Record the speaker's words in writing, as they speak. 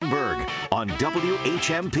on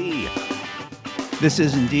WHMP. This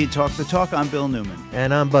is indeed Talk the Talk. I'm Bill Newman.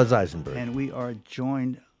 And I'm Buzz Eisenberg. And we are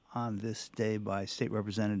joined on this day by State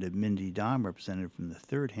Representative Mindy Dom, representative from the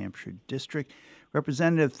 3rd Hampshire District.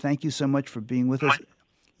 Representative, thank you so much for being with us.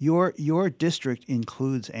 Your district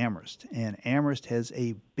includes Amherst, and Amherst has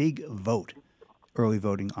a big vote, early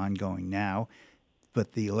voting ongoing now,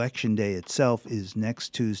 but the election day itself is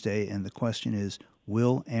next Tuesday, and the question is,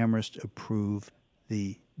 will Amherst approve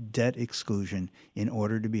the debt exclusion in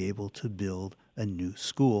order to be able to build a new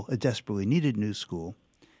school, a desperately needed new school?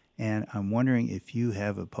 And I'm wondering if you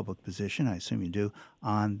have a public position, I assume you do,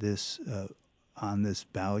 on this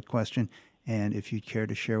ballot question, and if you'd care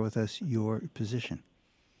to share with us your position.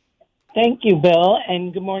 Thank you, Bill,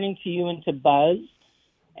 and good morning to you and to Buzz.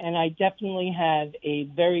 And I definitely have a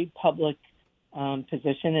very public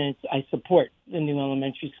position, and I support the new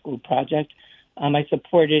elementary school project. I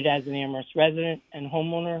support it as an Amherst resident and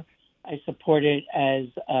homeowner. I support it as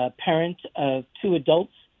a parent of 2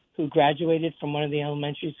 adults who graduated from one of the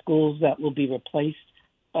elementary schools that will be replaced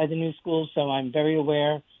by the new school. So I'm very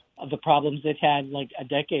aware of the problems it had like a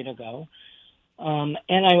decade ago. And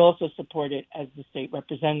I also support it as the state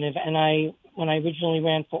representative. And when I originally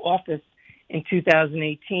ran for office in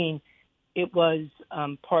 2018, it was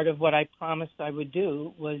part of what I promised I would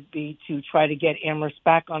do was be to try to get Amherst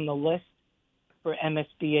back on the list for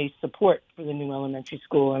MSBA support for the new elementary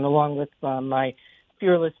school. And along with my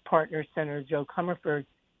fearless partner, Senator Joe Comerford,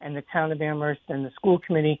 and the town of Amherst and the school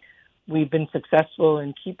committee, we've been successful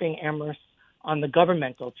in keeping Amherst on the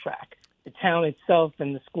governmental track. The town itself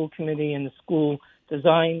and the school committee and the school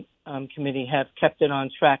design committee have kept it on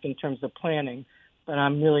track in terms of planning. But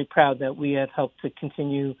I'm really proud that we have helped to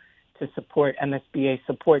continue to support MSBA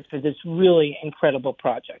support for this really incredible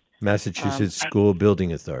project. Massachusetts School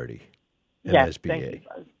Building Authority, MSBA. Yes, thank you,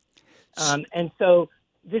 Buzz. And so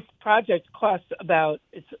this project costs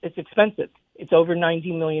it's expensive. It's over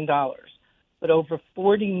 $90 million, but over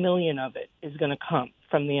 $40 million of it is going to come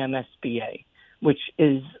from the MSBA, which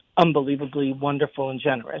is unbelievably wonderful and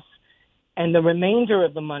generous. And the remainder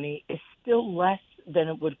of the money is still less than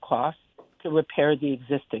it would cost to repair the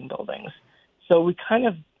existing buildings. So we kind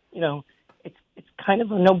of, it's kind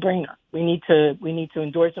of a no-brainer. We need to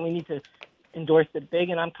endorse it. We need to endorse it big,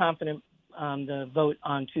 and I'm confident the vote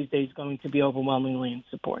on Tuesday is going to be overwhelmingly in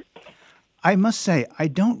support. I must say, I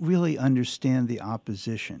don't really understand the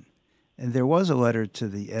opposition. And there was a letter to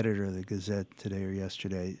the editor of the Gazette today or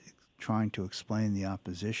yesterday trying to explain the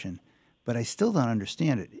opposition, but I still don't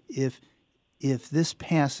understand it. If this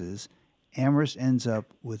passes, Amherst ends up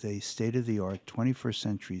with a state-of-the-art 21st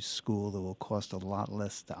century school that will cost a lot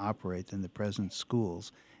less to operate than the present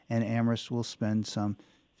schools, and Amherst will spend some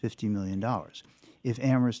 $50 million. If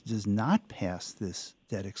Amherst does not pass this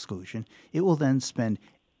debt exclusion, it will then spend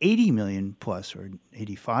 $80 million plus or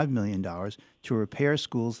 $85 million to repair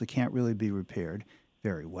schools that can't really be repaired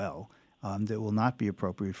very well, that will not be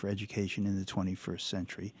appropriate for education in the 21st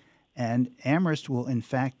century. And Amherst will, in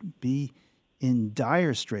fact, be in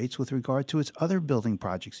dire straits with regard to its other building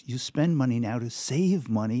projects. You spend money now to save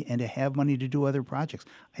money and to have money to do other projects.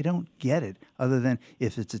 I don't get it, other than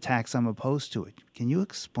if it's a tax, I'm opposed to it. Can you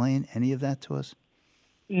explain any of that to us?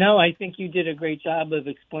 No, I think you did a great job of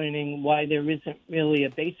explaining why there isn't really a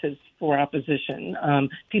basis for opposition.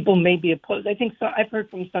 People may be opposed. I think I've heard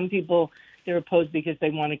from some people they're opposed because they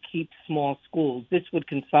want to keep small schools. This would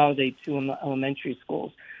consolidate 2 elementary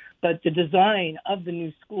schools. But the design of the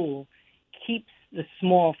new school keeps the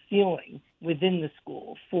small feeling within the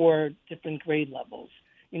school for different grade levels.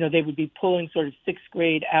 They would be pulling sort of 6th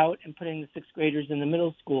grade out and putting the 6th graders in the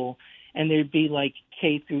middle school, and there'd be like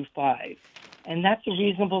K through 5. And that's a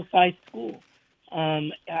reasonable sized school.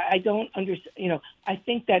 I don't understand, I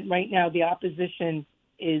think that right now the opposition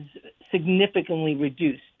is significantly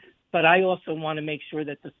reduced, but I also want to make sure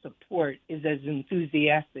that the support is as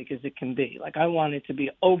enthusiastic as it can be. Like, I want it to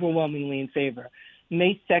be overwhelmingly in favor.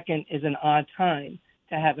 May 2nd is an odd time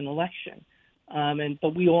to have an election.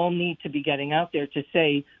 But we all need to be getting out there to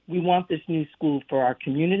say, we want this new school for our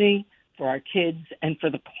community, for our kids, and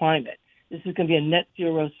for the climate. This is going to be a net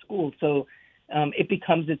zero school, so it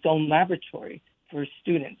becomes its own laboratory for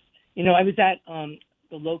students. I was at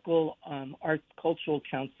the local Arts Cultural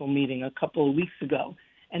Council meeting a couple of weeks ago,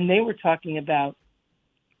 and they were talking about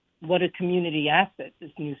what a community asset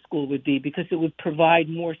this new school would be, because it would provide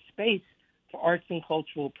more space for arts and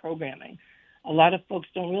cultural programming. A lot of folks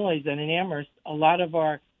don't realize that in Amherst, a lot of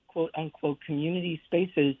our quote-unquote community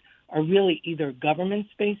spaces are really either government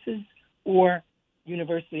spaces or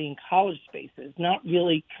university and college spaces, not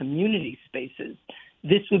really community spaces.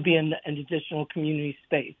 This would be an additional community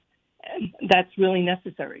space. And that's really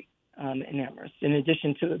necessary. in Amherst, in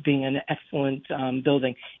addition to it being an excellent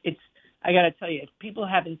building. I got to tell you, if people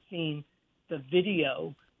haven't seen the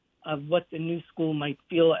video of what the new school might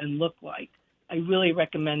feel and look like, I really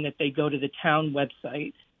recommend that they go to the town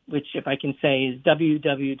website, which, if I can say, is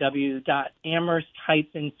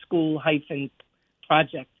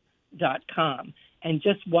www.amherst-school-project.com, and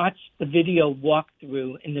just watch the video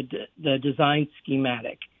walkthrough in the design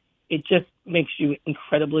schematic. It just makes you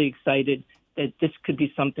incredibly excited that this could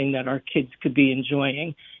be something that our kids could be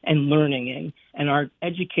enjoying and learning in, and our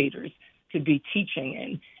educators could be teaching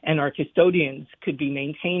in, and our custodians could be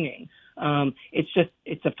maintaining.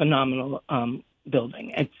 It's a phenomenal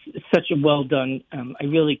building. It's such a well done. I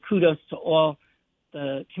really kudos to all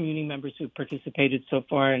the community members who participated so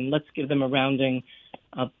far, and let's give them a round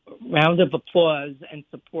of applause and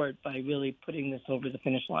support by really putting this over the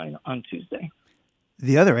finish line on Tuesday.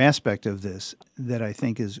 The other aspect of this that I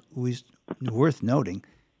think is worth noting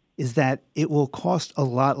is that it will cost a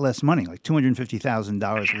lot less money, like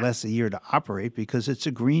 $250,000 less a year to operate, because it's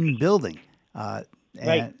a green building.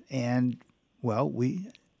 Right. And, well, we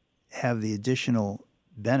have the additional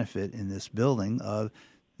benefit in this building of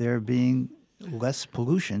there being less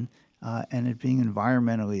pollution and it being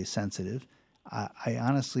environmentally sensitive. I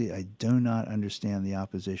honestly do not understand the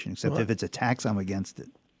opposition, except if it's a tax, I'm against it.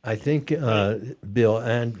 I think Bill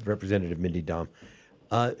and Representative Mindy Dom,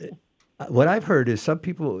 what I've heard is some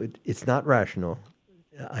people, it's not rational.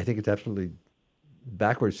 I think it's absolutely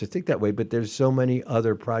backwards to think that way, but there's so many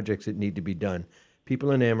other projects that need to be done.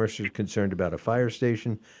 People in Amherst are concerned about a fire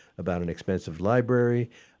station, about an expensive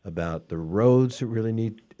library, about the roads that really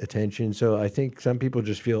need attention. So I think some people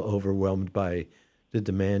just feel overwhelmed by the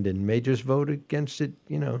demand and may just vote against it,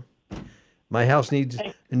 My house needs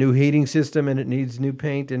a new heating system and it needs new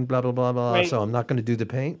paint and blah, blah, blah, blah. Right. So I'm not going to do the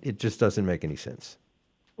paint. It just doesn't make any sense.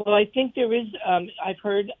 Well, I think there is, I've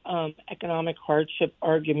heard economic hardship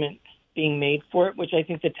argument being made for it, which I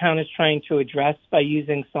think the town is trying to address by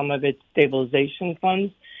using some of its stabilization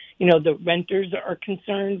funds. The renters are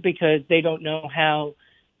concerned because they don't know how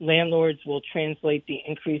landlords will translate the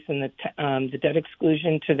increase in the debt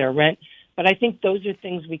exclusion to their rent. But I think those are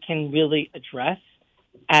things we can really address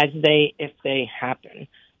if they happen.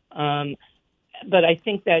 But I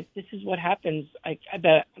think that this is what happens.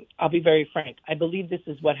 I'll be very frank. I believe this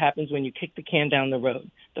is what happens when you kick the can down the road.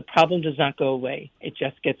 The problem does not go away. It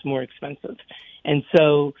just gets more expensive. And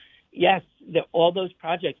so, yes, all those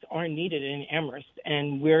projects are needed in Amherst,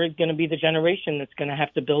 and we're going to be the generation that's going to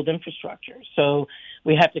have to build infrastructure. So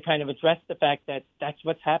we have to kind of address the fact that that's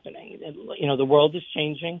what's happening. The world is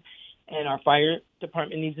changing. And our fire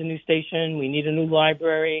department needs a new station. We need a new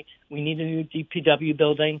library. We need a new DPW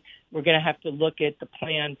building. We're going to have to look at the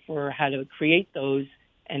plan for how to create those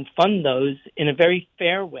and fund those in a very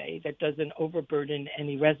fair way that doesn't overburden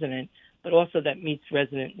any resident, but also that meets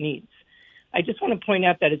resident needs. I just want to point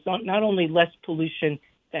out that it's not only less pollution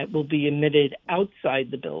that will be emitted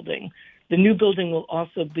outside the building, the new building will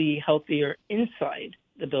also be healthier inside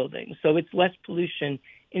the building. So it's less pollution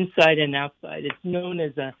inside and outside. It's known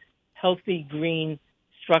as a healthy green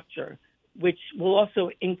structure, which will also,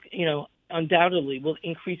 undoubtedly will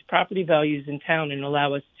increase property values in town and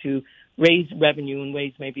allow us to raise revenue in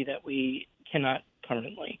ways maybe that we cannot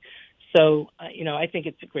currently. So, I think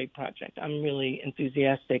it's a great project. I'm really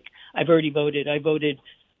enthusiastic. I've already voted. I voted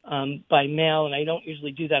by mail, and I don't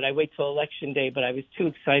usually do that. I wait till Election Day, but I was too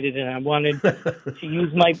excited, and I wanted to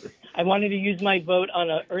use my vote on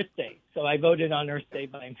Earth Day. So I voted on Earth Day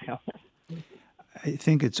by mail. I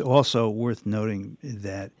think it's also worth noting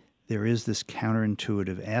that there is this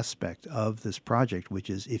counterintuitive aspect of this project, which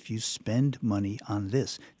is if you spend money on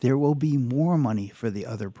this, there will be more money for the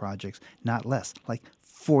other projects, not less, like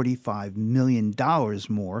 $45 million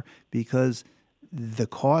more, because the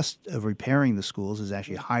cost of repairing the schools is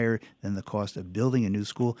actually higher than the cost of building a new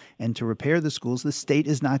school. And to repair the schools, the state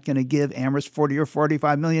is not going to give Amherst $40 or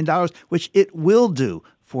 $45 million, which it will do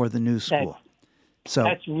for the new school.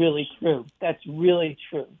 That's really true. That's really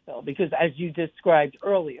true, Phil, because as you described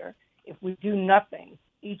earlier, if we do nothing,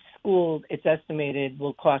 each school, it's estimated,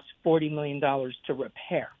 will cost $40 million to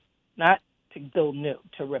repair, not to build new,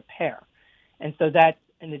 to repair. And so that's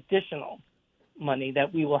an additional money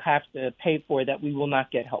that we will have to pay for that we will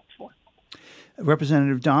not get help for.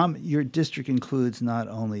 Representative Dom, your district includes not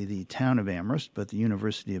only the town of Amherst, but the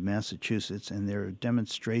University of Massachusetts, and there are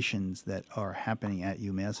demonstrations that are happening at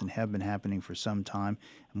UMass and have been happening for some time.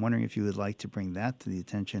 I'm wondering if you would like to bring that to the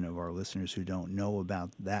attention of our listeners who don't know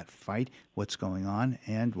about that fight, what's going on,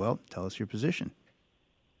 and, well, tell us your position.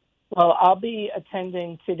 Well, I'll be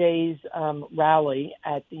attending today's rally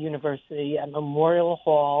at the university at Memorial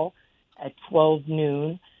Hall at 12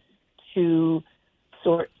 noon to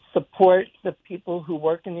support the people who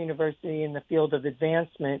work in the university in the field of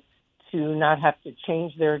advancement to not have to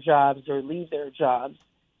change their jobs or leave their jobs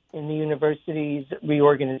in the university's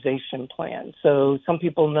reorganization plan. So some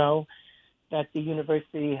people know that the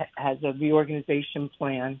university has a reorganization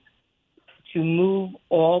plan to move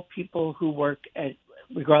all people who work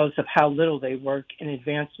regardless of how little they work, in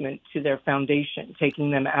advancement to their foundation,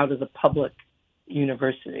 taking them out of the public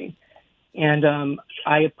university. And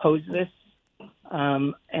I oppose this.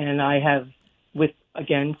 And I have, with,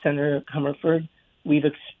 again, Senator Comerford, we've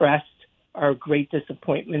expressed our great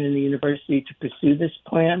disappointment in the university to pursue this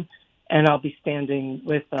plan. And I'll be standing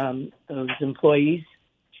with those employees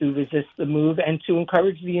to resist the move and to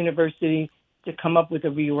encourage the university to come up with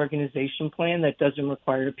a reorganization plan that doesn't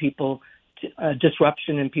require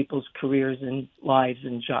disruption in people's careers and lives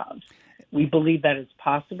and jobs. We believe that it's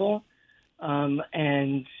possible,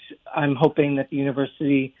 and I'm hoping that the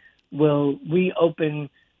university will reopen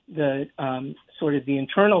the sort of the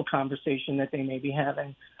internal conversation that they may be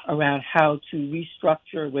having around how to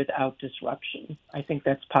restructure without disruption. I think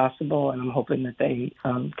that's possible, and I'm hoping that they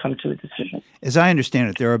come to a decision. As I understand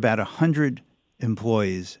it, there are about 100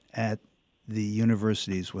 employees at the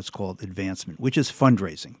university's what's called advancement, which is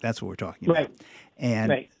fundraising. That's what we're talking about. Right.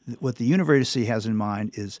 And what the university has in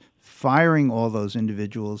mind is firing all those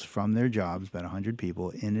individuals from their jobs, about 100 people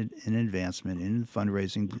in advancement, in the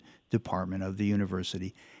fundraising department of the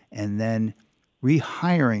university, and then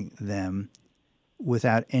rehiring them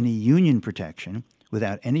without any union protection,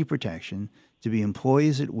 without any protection, to be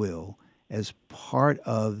employees at will as part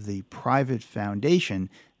of the private foundation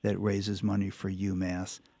that raises money for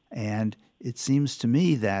UMass. And it seems to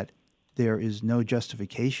me that there is no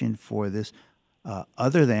justification for this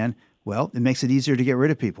other than, well, it makes it easier to get rid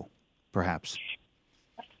of people, perhaps.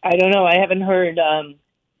 I don't know. I haven't heard.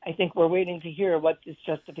 I think we're waiting to hear what this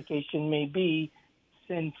justification may be,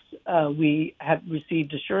 since we have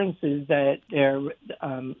received assurances that their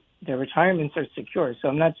retirements are secure. So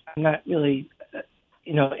I'm not really,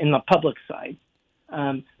 in the public side.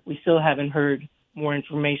 We still haven't heard more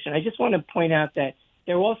information. I just want to point out that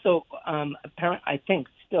they're also, I think,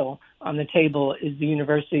 still on the table is the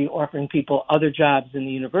university offering people other jobs in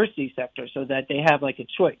the university sector, so that they have like a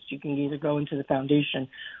choice. You can either go into the foundation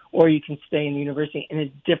or you can stay in the university in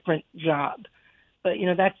a different job. But,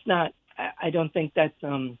 that's not, I don't think that's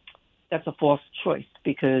a false choice,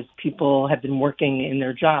 because people have been working in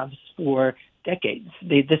their jobs for decades.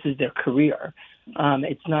 This is their career.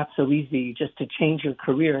 It's not so easy just to change your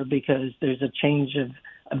career because there's a change of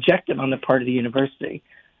objective on the part of the university.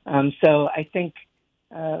 So I think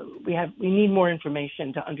we need more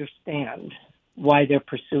information to understand why they're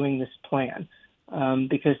pursuing this plan,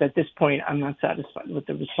 because at this point I'm not satisfied with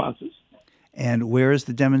the responses. And where is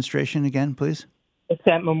the demonstration again, please? It's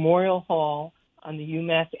at Memorial Hall on the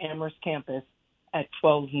UMass Amherst campus at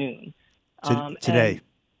 12 noon. Today,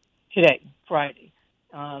 Friday.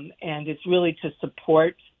 And it's really to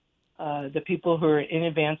support the people who are in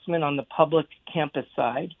advancement on the public campus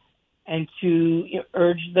side, and to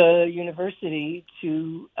urge the university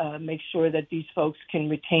to make sure that these folks can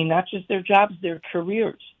retain not just their jobs, their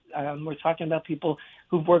careers. We're talking about people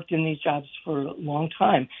who've worked in these jobs for a long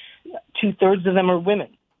time. 2/3 of them are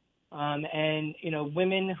women. And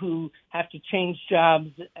women who have to change jobs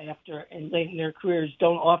late in their careers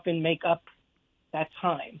don't often make up that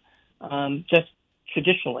time, just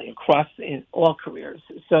traditionally across in all careers.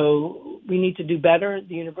 So we need to do better.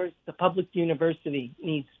 The public university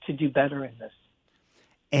needs to do better in this.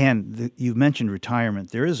 And you mentioned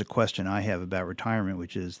retirement. There is a question I have about retirement,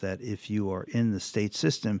 which is that if you are in the state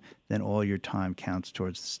system, then all your time counts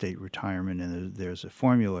towards the state retirement, and there's a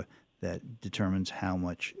formula that determines how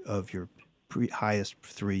much of your highest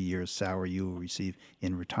 3 years salary you will receive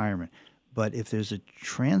in retirement. But if there's a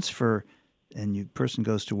transfer and the person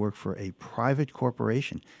goes to work for a private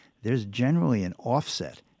corporation, there's generally an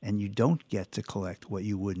offset, and you don't get to collect what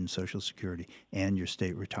you would in Social Security and your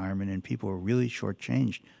state retirement, and people are really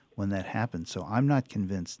shortchanged when that happens. So I'm not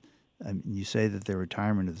convinced. You say that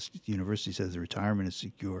the university says the retirement is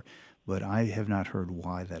secure, but I have not heard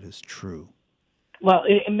why that is true. Well,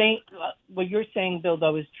 it may. What you're saying, Bill,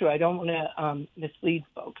 though, is true. I don't want to mislead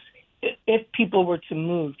folks. If people were to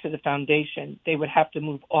move to the foundation, they would have to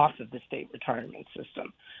move off of the state retirement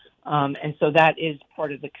system. And so that is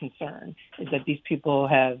part of the concern, is that these people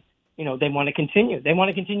have, they want to continue. They want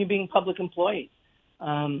to continue being public employees,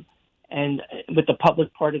 and with the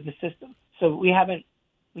public part of the system. So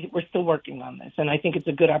we're still working on this. And I think it's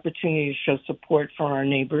a good opportunity to show support for our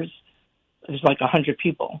neighbors. There's like 100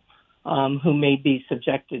 people who may be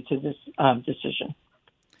subjected to this decision.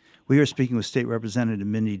 We are speaking with State Representative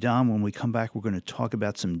Mindy Domb. When we come back, we're going to talk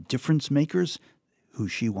about some difference makers who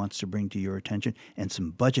she wants to bring to your attention and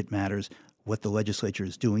some budget matters, what the legislature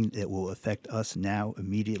is doing that will affect us now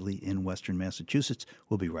immediately in Western Massachusetts.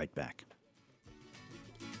 We'll be right back.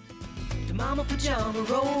 The mama pajama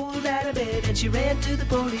rolled out of bed and she ran to the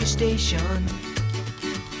police station.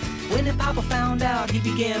 When the papa found out, he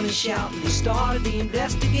began to shout and he started the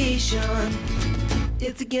investigation.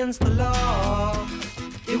 It's against the law.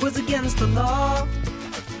 It was against the law.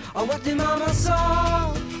 Or what the mama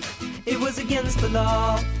saw. It was against the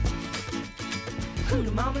law.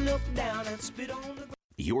 The mama looked down and spit on the ground.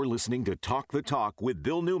 You're listening to Talk the Talk with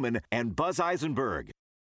Bill Newman and Buzz Eisenberg.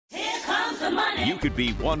 Here comes the money. You could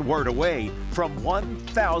be one word away from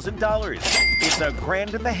 $1,000. It's a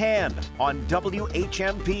grand in the hand on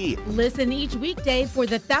WHMP. Listen each weekday for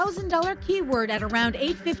the $1,000 keyword at around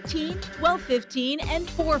 8:15, 12:15, and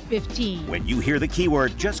 4:15. When you hear the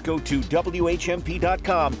keyword, just go to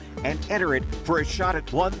WHMP.com and enter it for a shot at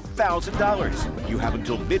 $1,000. You have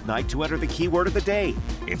until midnight to enter the keyword of the day.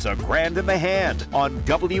 It's a grand in the hand on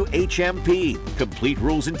WHMP. Complete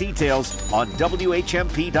rules and details on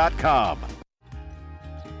WHMP.com.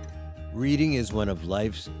 Reading is one of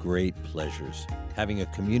life's great pleasures. Having a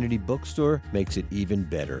community bookstore makes it even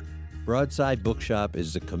better. Broadside Bookshop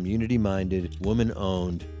is a community-minded,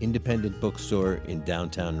 woman-owned, independent bookstore in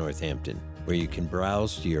downtown Northampton, where you can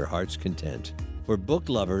browse to your heart's content. For book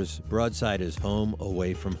lovers, Broadside is home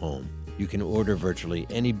away from home. You can order virtually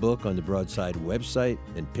any book on the Broadside website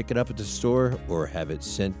and pick it up at the store or have it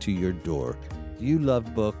sent to your door. Do you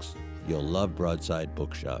love books? You'll love Broadside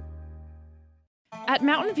Bookshop. At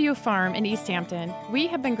Mountain View Farm in East Hampton, we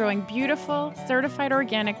have been growing beautiful, certified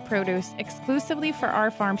organic produce exclusively for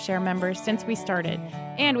our farm share members since we started,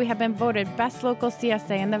 and we have been voted best local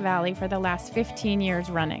CSA in the Valley for the last 15 years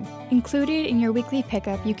running. Included in your weekly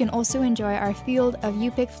pickup, you can also enjoy our field of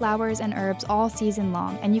you-pick flowers and herbs all season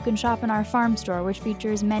long, and you can shop in our farm store, which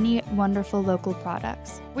features many wonderful local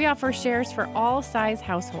products. We offer shares for all size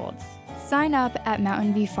households. Sign up at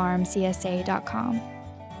mountainviewfarmcsa.com.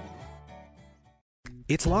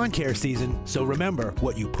 It's lawn care season, so remember,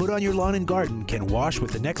 what you put on your lawn and garden can wash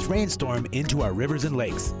with the next rainstorm into our rivers and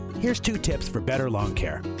lakes. Here's 2 tips for better lawn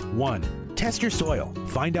care. 1. Test your soil.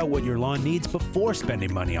 Find out what your lawn needs before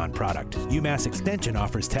spending money on product. UMass Extension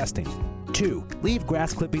offers testing. 2. Leave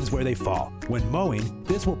grass clippings where they fall. When mowing,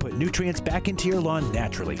 this will put nutrients back into your lawn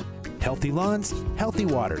naturally. Healthy lawns, healthy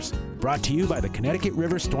waters. Brought to you by the Connecticut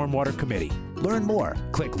River Stormwater Committee. Learn more.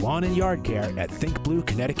 Click Lawn and Yard Care at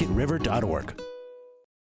thinkblueconnecticutriver.org.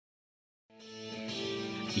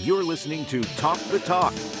 You're listening to Talk the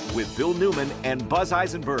Talk with Bill Newman and Buzz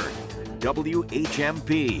Eisenberg.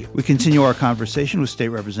 WHMP. We continue our conversation with State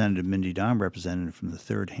Representative Mindy Domb, representative from the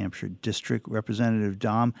 3rd Hampshire District. Representative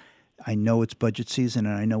Domb, I know it's budget season,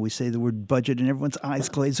 and I know we say the word budget and everyone's eyes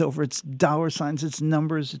glaze over. It's dollar signs, it's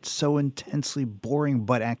numbers. It's so intensely boring,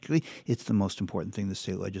 but actually it's the most important thing the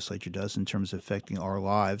state legislature does in terms of affecting our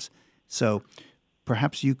lives. So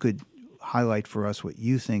perhaps you could highlight for us what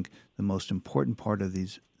you think the most important part of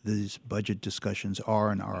these budget discussions are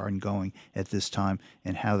and are ongoing at this time,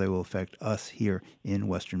 and how they will affect us here in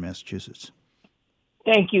Western Massachusetts.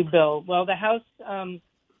 Thank you, Bill. Well, the House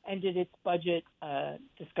ended its budget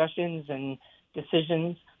discussions and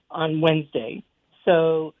decisions on Wednesday.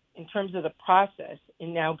 So in terms of the process, it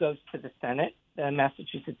now goes to the Senate, the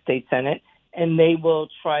Massachusetts State Senate, and they will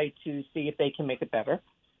try to see if they can make it better.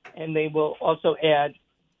 And they will also add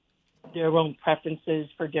their own preferences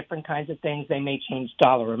for different kinds of things. They may change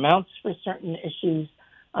dollar amounts for certain issues,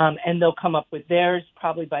 and they'll come up with theirs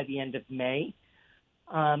probably by the end of May.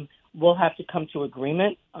 We'll have to come to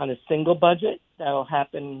agreement on a single budget. That'll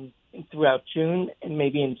happen throughout June and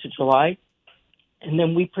maybe into July. And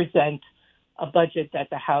then we present a budget that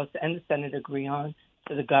the House and the Senate agree on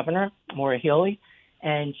to the governor, Maura Healey,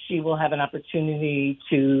 and she will have an opportunity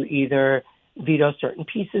to either veto certain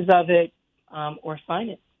pieces of it or sign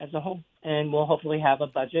it as a whole. And we'll hopefully have a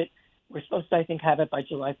budget. We're supposed to, I think, have it by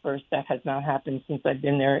July 1st. That has not happened since I've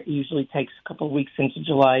been there. It usually takes a couple of weeks into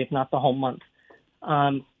July, if not the whole month.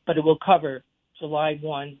 But it will cover July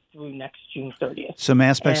 1 through next June 30th. Some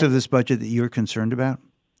aspects of this budget that you're concerned about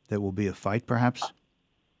that will be a fight, perhaps?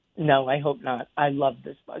 No, I hope not. I love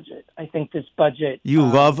this budget. I think this budget... You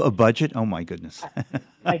love a budget? Oh, my goodness.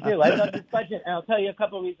 I do. I love this budget, and I'll tell you a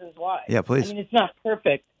couple of reasons why. Yeah, please. I mean, it's not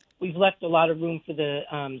perfect. We've left a lot of room for the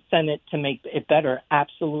Senate to make it better,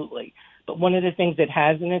 absolutely. But one of the things it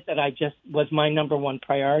has in it that was my number one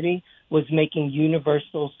priority was making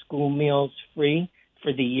universal school meals free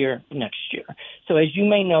for the year next year. So as you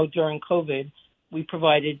may know, during COVID, we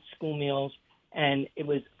provided school meals and it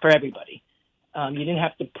was for everybody. You didn't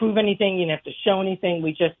have to prove anything. You didn't have to show anything.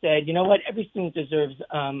 We just said, you know what, every student deserves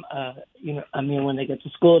a meal when they get to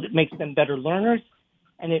school. It makes them better learners,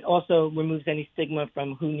 and it also removes any stigma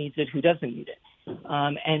from who needs it, who doesn't need it.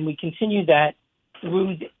 And we continue that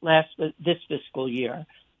through this fiscal year,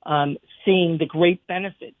 seeing the great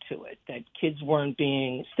benefit to it, that kids weren't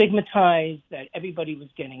being stigmatized, that everybody was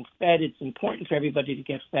getting fed. It's important for everybody to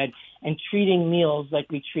get fed, and treating meals like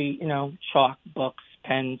we treat, chalk, books,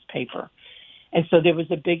 pens, paper. And so there was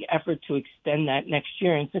a big effort to extend that next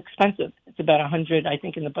year, and it's expensive. It's about I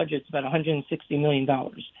think in the budget, it's about $160 million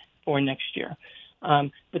for next year.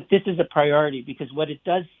 But this is a priority, because what it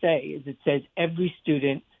does say is it says every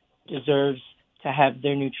student deserves to have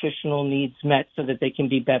their nutritional needs met so that they can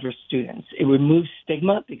be better students. It removes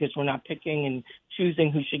stigma, because we're not picking and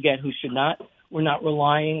choosing who should get, who should not. We're not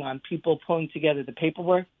relying on people pulling together the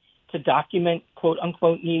paperwork to document quote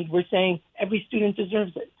unquote need. We're saying every student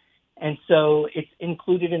deserves it. And so it's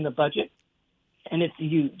included in the budget, and it's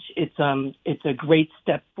huge. It's a great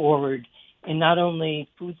step forward in not only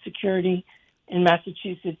food security in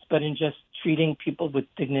Massachusetts, but in just treating people with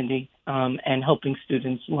dignity and helping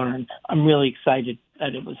students learn. I'm really excited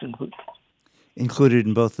that it was included. Included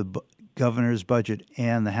in both the governor's budget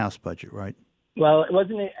and the House budget, right? Well, it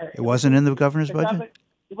wasn't. It wasn't in the governor's budget?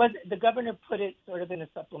 The governor put it sort of in a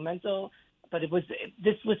supplemental. But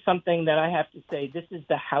this was something that I have to say, this is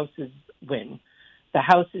the House's win. The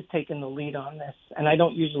House has taken the lead on this, and I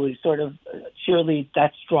don't usually sort of cheerlead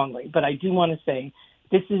that strongly, but I do want to say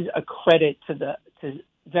this is a credit to the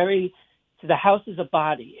House as a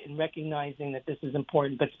body in recognizing that this is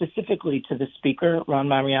important, but specifically to the Speaker, Ron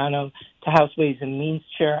Mariano, to House Ways and Means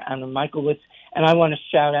Chair, Anna Michaelwitz, and I want to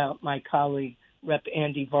shout out my colleague, Rep.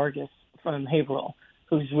 Andy Vargas from Haverhill,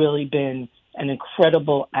 who's really been an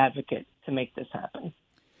incredible advocate to make this happen.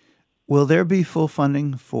 Will there be full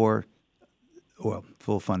funding full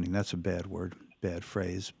funding, that's a bad word, bad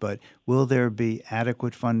phrase, but will there be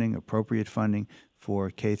adequate funding, appropriate funding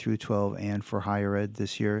for K through 12 and for higher ed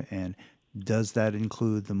this year? And does that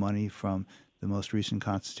include the money from the most recent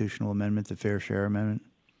constitutional amendment, the Fair Share Amendment?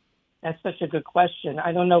 That's such a good question.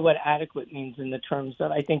 I don't know what adequate means in the terms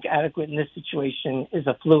of, I think adequate in this situation is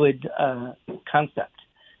a fluid concept.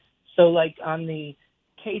 So like on the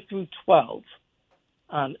K through 12,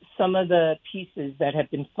 some of the pieces that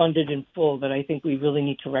have been funded in full that I think we really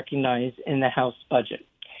need to recognize in the House budget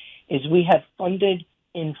is we have funded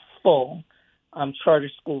in full charter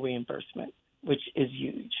school reimbursement, which is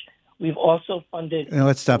huge. We've also funded... Now,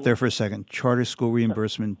 let's stop there for a second. Charter school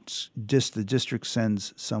reimbursement, the district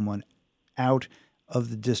sends someone out of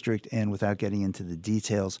the district, and without getting into the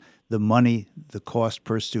details, the money, the cost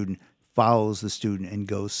per student follows the student and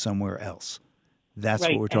goes somewhere else. That's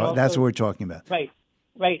right. what we're talking. That's what we're talking about. Right.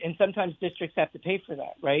 And sometimes districts have to pay for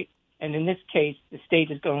that, right? And in this case, the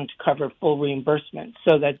state is going to cover full reimbursement,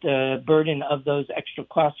 so that the burden of those extra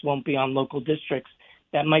costs won't be on local districts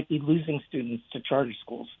that might be losing students to charter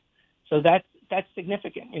schools. So that's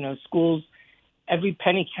significant. Schools, every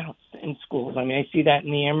penny counts in schools. I mean, I see that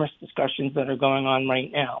in the Amherst discussions that are going on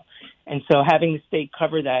right now. And so having the state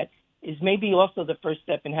cover that is maybe also the first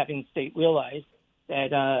step in having the state realize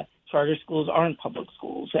that charter schools aren't public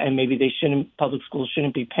schools, and maybe public schools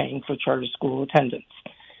shouldn't be paying for charter school attendance.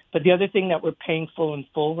 But the other thing that we're paying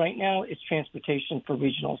full right now is transportation for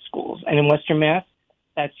regional schools. And in Western Mass,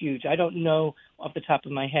 that's huge. I don't know off the top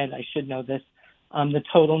of my head, I should know this, the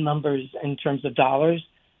total numbers in terms of dollars,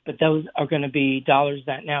 but those are going to be dollars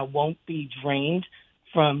that now won't be drained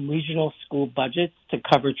from regional school budgets to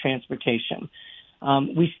cover transportation.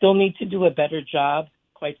 We still need to do a better job,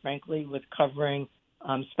 quite frankly, with covering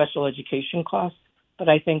special education costs, but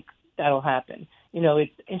I think that'll happen.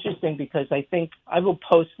 It's interesting because I think I will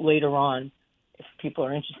post later on, if people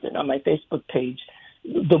are interested, on my Facebook page,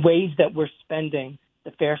 the ways that we're spending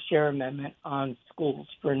the Fair Share Amendment on schools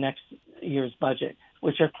for next year's budget,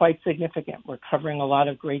 which are quite significant. We're covering a lot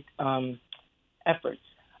of great efforts.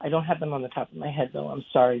 I don't have them on the top of my head, though. I'm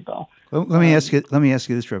sorry, Bill. Well, let me ask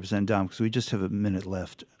you this, Representative Dom, because we just have a minute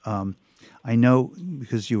left. I know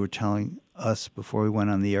because you were telling us before we went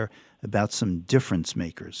on the air about some difference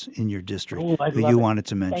makers in your district who you wanted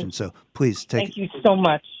to mention. So please take. Thank you so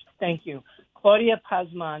much. Thank you. Claudia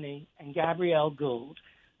Pazmani and Gabrielle Gould.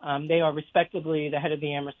 They are respectively the head of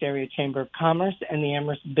the Amherst Area Chamber of Commerce and the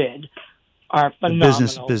Amherst BID. Are phenomenal.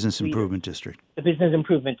 The Business Improvement District. The Business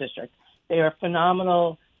Improvement District. They are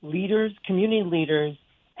phenomenal leaders, community leaders,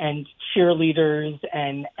 and cheerleaders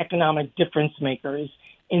and economic difference makers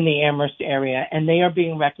in the Amherst area, and they are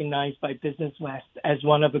being recognized by Business West as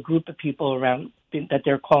one of a group of people around that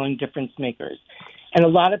they're calling difference makers. And a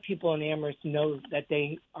lot of people in Amherst know that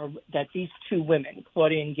these two women,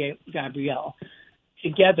 Claudia and Gabrielle,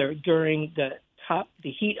 together during the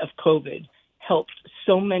heat of COVID, helped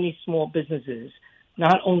so many small businesses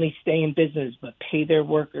not only stay in business but pay their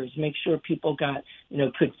workers, make sure people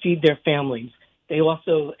could feed their families. They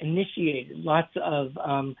also initiated lots of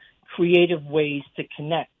creative ways to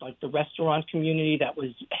connect, like the restaurant community that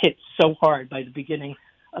was hit so hard by the beginning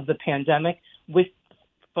of the pandemic, with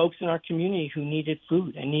folks in our community who needed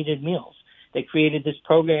food and needed meals. They created this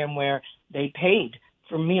program where they paid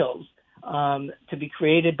for meals to be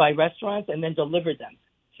created by restaurants and then delivered them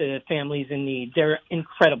to families in need. They're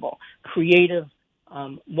incredible, creative,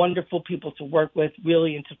 wonderful people to work with,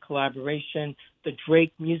 really into collaboration. The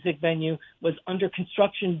Drake music venue was under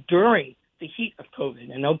construction during the heat of COVID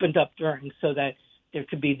and opened up during, so that there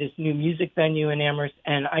could be this new music venue in Amherst.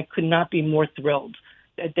 And I could not be more thrilled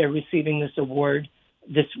that they're receiving this award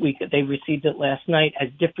this week. They received it last night as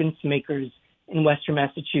difference makers in Western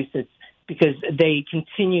Massachusetts, because they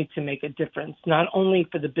continue to make a difference, not only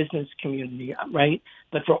for the business community, right,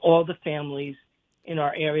 but for all the families in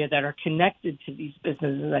our area that are connected to these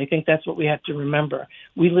businesses. I think that's what we have to remember.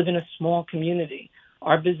 We live in a small community.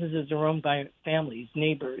 Our businesses are owned by families,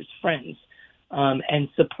 neighbors, friends, and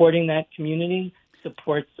supporting that community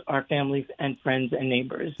supports our families and friends and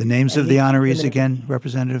neighbors. The names of the honorees again,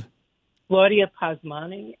 Representative? Claudia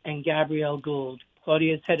Pasmani and Gabrielle Gould.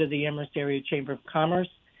 Claudia is head of the Amherst Area Chamber of Commerce.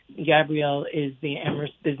 Gabrielle is the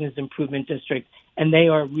Amherst Business Improvement District, and they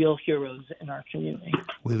are real heroes in our community.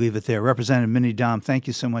 We leave it there. Representative Mindy Domb, thank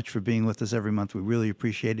you so much for being with us every month. We really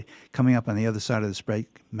appreciate it. Coming up on the other side of this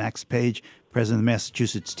break, Max Page, President of the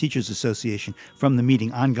Massachusetts Teachers Association, from the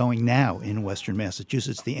meeting ongoing now in Western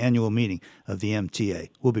Massachusetts, the annual meeting of the MTA.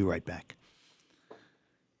 We'll be right back.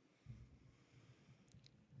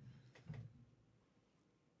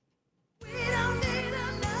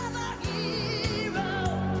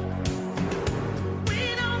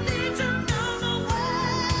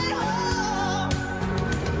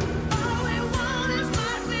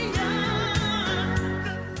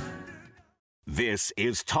 This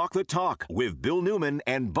is Talk the Talk with Bill Newman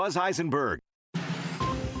and Buzz Eisenberg.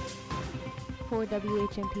 For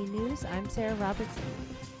WHMP News, I'm Sarah Robertson.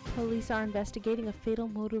 Police are investigating a fatal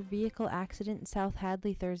motor vehicle accident in South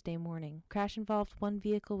Hadley Thursday morning. Crash involved one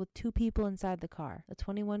vehicle with two people inside the car. A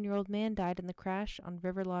 21-year-old man died in the crash on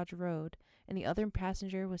River Lodge Road, and the other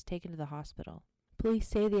passenger was taken to the hospital. Police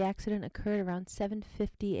say the accident occurred around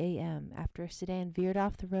 7:50 a.m. after a sedan veered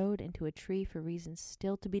off the road into a tree for reasons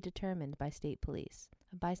still to be determined by state police.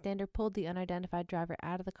 A bystander pulled the unidentified driver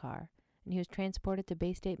out of the car, and he was transported to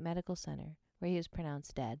Bay State Medical Center, where he was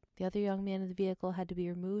pronounced dead. The other young man in the vehicle had to be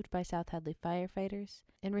removed by South Hadley firefighters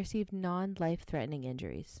and received non-life-threatening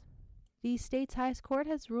injuries. The state's highest court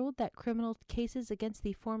has ruled that criminal cases against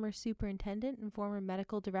the former superintendent and former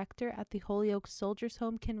medical director at the Holyoke Soldiers'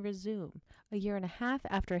 Home can resume, a year and a half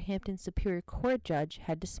after a Hampton Superior Court judge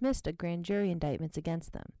had dismissed a grand jury indictments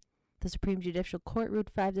against them. The Supreme Judicial Court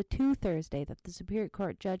ruled 5-2 Thursday that the Superior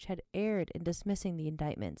Court judge had erred in dismissing the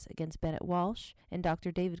indictments against Bennett Walsh and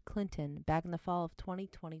Dr. David Clinton back in the fall of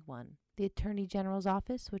 2021. The Attorney General's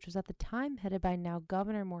office, which was at the time headed by now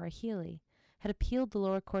Governor Maura Healey, had appealed the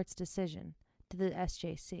lower court's decision to the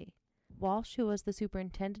SJC. Walsh, who was the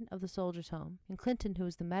superintendent of the Soldiers' Home, and Clinton, who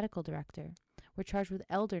was the medical director, were charged with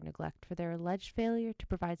elder neglect for their alleged failure to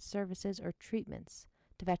provide services or treatments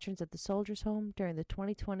to veterans at the Soldiers' Home during the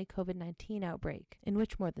 2020 COVID-19 outbreak, in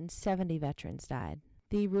which more than 70 veterans died.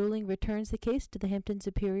 The ruling returns the case to the Hampton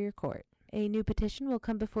Superior Court. A new petition will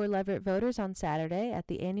come before Leverett voters on Saturday at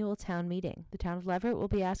the annual town meeting. The town of Leverett will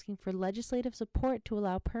be asking for legislative support to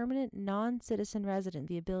allow permanent non-citizen residents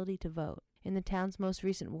the ability to vote. In the town's most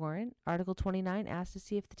recent warrant, Article 29 asks to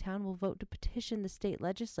see if the town will vote to petition the state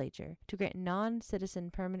legislature to grant non-citizen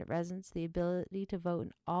permanent residents the ability to vote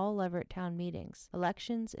in all Leverett town meetings,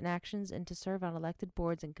 elections, and actions, and to serve on elected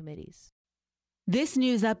boards and committees. This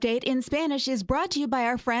news update in Spanish is brought to you by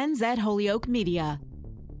our friends at Holyoke Media.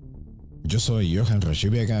 Yo soy Johan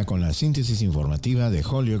Rashibiega con la síntesis informativa de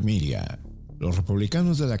Holyoke Media. Los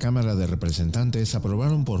republicanos de la Cámara de Representantes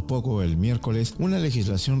aprobaron por poco el miércoles una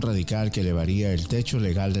legislación radical que elevaría el techo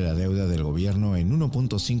legal de la deuda del gobierno en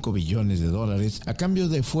 $1.5 billones a cambio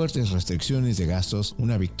de fuertes restricciones de gastos,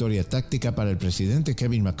 una victoria táctica para el presidente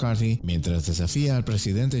Kevin McCarthy, mientras desafía al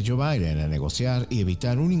presidente Joe Biden a negociar y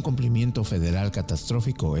evitar un incumplimiento federal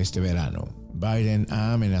catastrófico este verano. Biden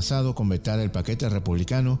ha amenazado con vetar el paquete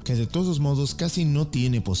republicano que de todos modos casi no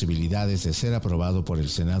tiene posibilidades de ser aprobado por el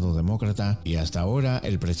Senado demócrata, y hasta ahora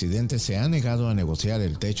el presidente se ha negado a negociar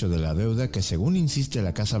el techo de la deuda que, según insiste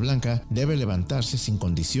la Casa Blanca, debe levantarse sin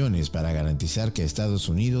condiciones para garantizar que Estados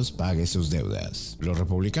Unidos pague sus deudas. Los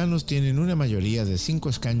republicanos tienen una mayoría de 5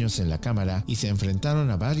 escaños en la Cámara y se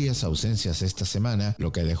enfrentaron a varias ausencias esta semana,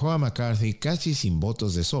 lo que dejó a McCarthy casi sin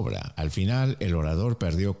votos de sobra. Al final, el orador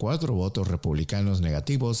perdió 4 votos republicanos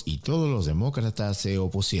negativos y todos los demócratas se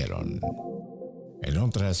opusieron. En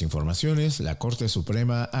otras informaciones, la Corte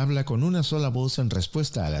Suprema habla con una sola voz en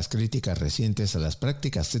respuesta a las críticas recientes a las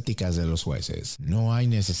prácticas éticas de los jueces. No hay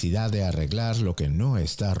necesidad de arreglar lo que no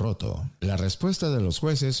está roto. La respuesta de los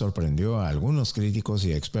jueces sorprendió a algunos críticos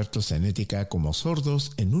y expertos en ética como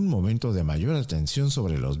sordos en un momento de mayor atención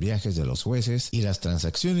sobre los viajes de los jueces y las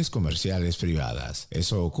transacciones comerciales privadas.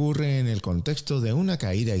 Eso ocurre en el contexto de una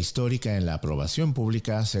caída histórica en la aprobación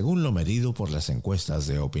pública según lo medido por las encuestas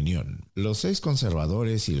de opinión. Los 6 conservadores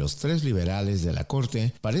y los 3 liberales de la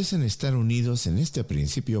Corte parecen estar unidos en este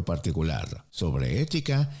principio particular. Sobre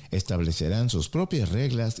ética, establecerán sus propias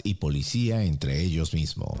reglas y policía entre ellos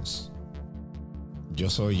mismos. Yo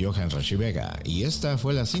soy Johan Rashivega y esta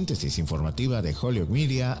fue la síntesis informativa de Holyoke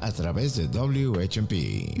Media a través de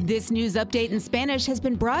WHMP. This news update in Spanish has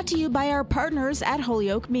been brought to you by our partners at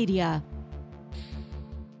Holyoke Media.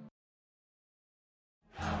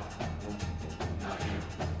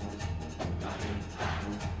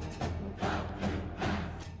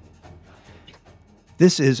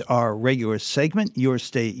 This is our regular segment, Your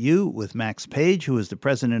State U, with Max Page, who is the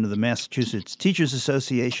president of the Massachusetts Teachers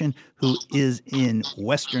Association, who is in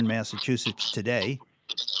Western Massachusetts today.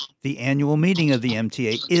 The annual meeting of the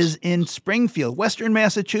MTA is in Springfield, Western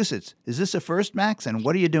Massachusetts. Is this a first, Max? And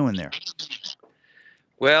what are you doing there?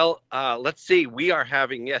 Well, let's see. We are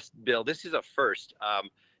having, yes, Bill, this is a first.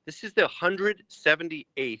 This is the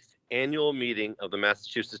 178th annual meeting of the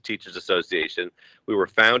Massachusetts Teachers Association. We were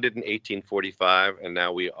founded in 1845, and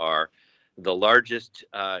now we are the largest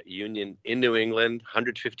union in New England,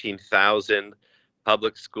 115,000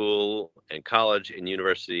 public school and college and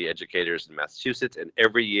university educators in Massachusetts. And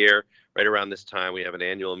every year, right around this time, we have an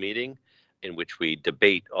annual meeting in which we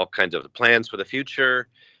debate all kinds of plans for the future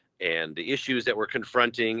and the issues that we're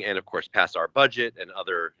confronting, and of course, pass our budget and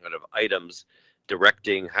other kind of items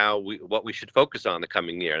directing what we should focus on the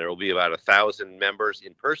coming year. There will be about 1,000 members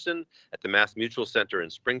in person at the Mass Mutual Center in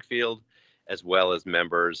Springfield, as well as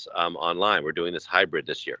members online. We're doing this hybrid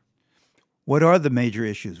this year. What are the major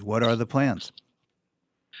issues? What are the plans?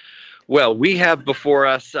 Well, we have before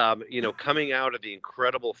us, coming out of the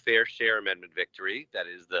incredible Fair Share Amendment victory, that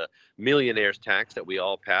is the millionaire's tax that we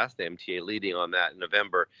all passed, the MTA leading on that in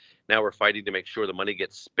November. Now we're fighting to make sure the money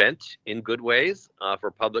gets spent in good ways for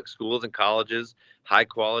public schools and colleges, high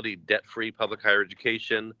quality, debt-free public higher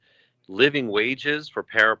education, living wages for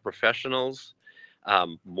paraprofessionals,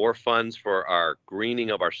 more funds for our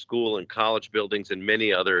greening of our school and college buildings, and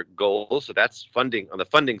many other goals. So that's funding on the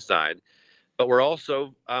funding side. But we're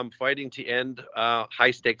also fighting to end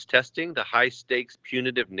high stakes testing, the high stakes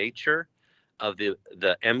punitive nature of the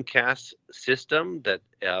MCAS system that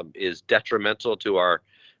is detrimental to our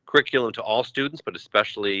curriculum to all students, but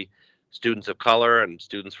especially students of color and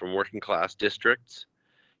students from working class districts.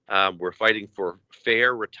 We're fighting for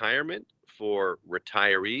fair retirement for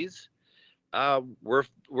retirees.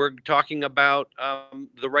 We're talking about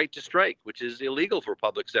the right to strike, which is illegal for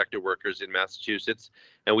public sector workers in Massachusetts,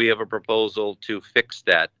 and we have a proposal to fix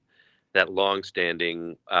that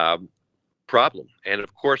longstanding problem. And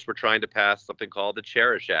of course, we're trying to pass something called the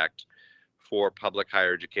Cherish Act for public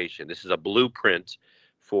higher education. This is a blueprint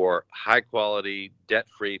for high quality,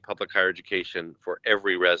 debt-free public higher education for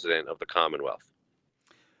every resident of the Commonwealth.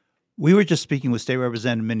 We were just speaking with State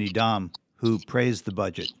Representative Mindy Dahm, who praised the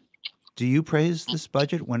budget. Do you praise this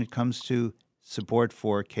budget when it comes to support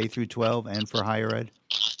for K through 12 and for higher ed?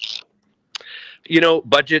 You know,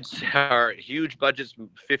 budgets are huge budgets,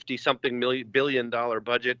 $50-something billion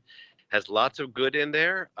budget has lots of good in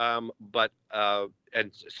there.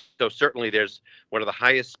 And so certainly there's one of the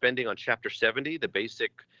highest spending on Chapter 70, the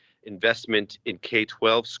basic investment in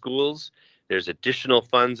K-12 schools. There's additional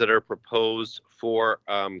funds that are proposed for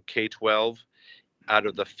K-12 out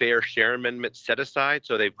of the Fair Share Amendment set aside.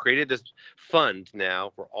 So they've created this fund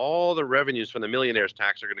now for all the revenues from the millionaire's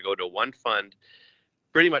tax are going to go to one fund,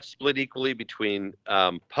 pretty much split equally between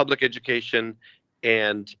public education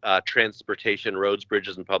and transportation, roads,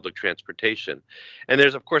 bridges, and public transportation. And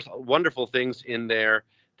there's, of course, wonderful things in there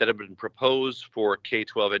that have been proposed for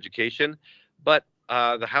K-12 education, but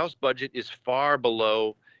the House budget is far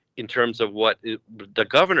below in terms of what the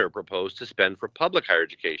governor proposed to spend for public higher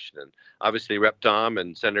education. And obviously Rep. Dom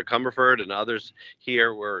and Senator Comerford and others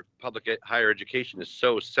here, where public higher education is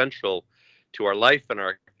so central to our life and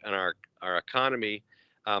our economy,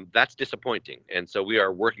 that's disappointing. And so we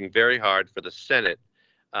are working very hard for the Senate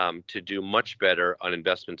to do much better on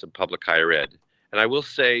investments in public higher ed. And I will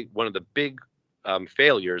say one of the big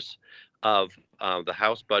failures of the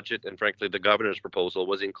House budget and frankly the governor's proposal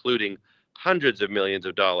was including hundreds of millions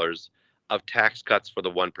of dollars of tax cuts for the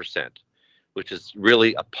 1%, which is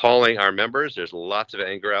really appalling our members. There's lots of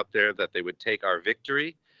anger out there that they would take our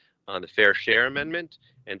victory on the Fair Share Amendment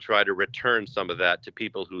and try to return some of that to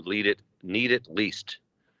people who need it least.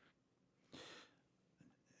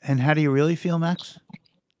 And how do you really feel, Max?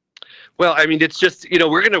 Well, I mean, it's just,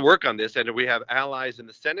 we're going to work on this, and we have allies in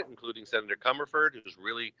the Senate, including Senator Comerford, who's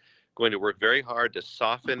really going to work very hard to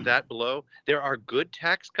soften that blow. There are good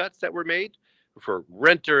tax cuts that were made for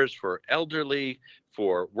renters, for elderly,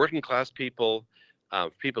 for working class people,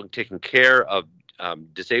 people taking care of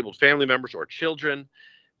disabled family members or children.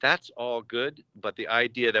 That's all good. But the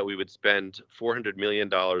idea that we would spend $400 million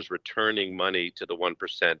returning money to the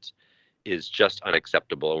 1% is just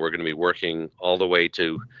unacceptable. And we're going to be working all the way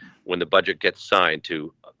to when the budget gets signed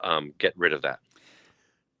to get rid of that.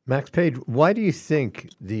 Max Page, why do you think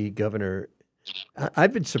the governor,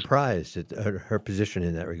 I've been surprised at her position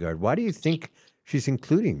in that regard. Why do you think she's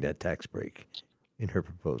including that tax break in her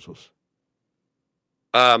proposals?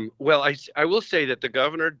 Well, I will say that the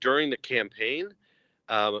governor during the campaign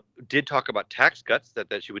did talk about tax cuts,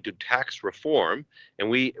 that she would do tax reform. And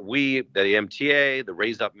we, the MTA, the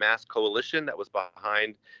Raise Up Mass Coalition that was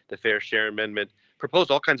behind the Fair Share Amendment,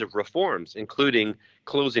 proposed all kinds of reforms, including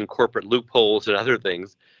closing corporate loopholes and other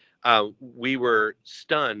things. We were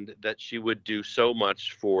stunned that she would do so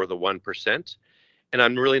much for the 1%. And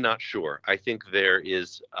I'm really not sure. I think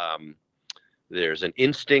there's an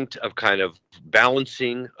instinct of kind of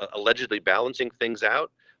allegedly balancing things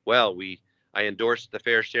out. Well, I endorsed the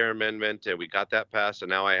Fair Share Amendment and we got that passed, and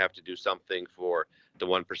now I have to do something for the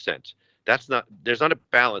 1%. There's not a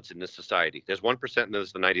balance in this society. There's 1% and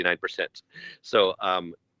there's the 99%. So,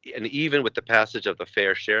 and even with the passage of the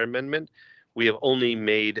Fair Share Amendment, we have only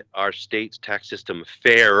made our state's tax system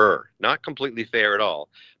fairer, not completely fair at all,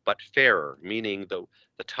 but fairer, meaning the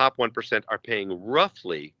top 1% are paying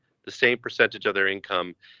roughly the same percentage of their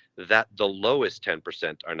income that the lowest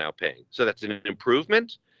 10% are now paying. So that's an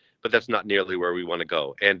improvement, but that's not nearly where we want to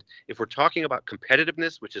go. And if we're talking about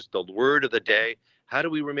competitiveness, which is the word of the day, how do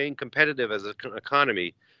we remain competitive as an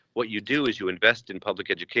economy? What you do is you invest in public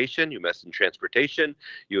education, you invest in transportation,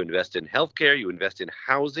 you invest in healthcare, you invest in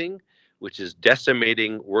housing, which is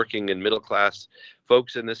decimating working and middle class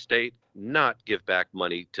folks in this state, not give back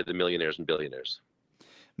money to the millionaires and billionaires.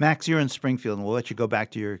 Max, you're in Springfield, and we'll let you go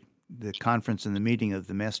back to the conference and the meeting of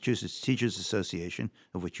the Massachusetts Teachers Association,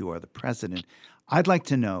 of which you are the president. I'd like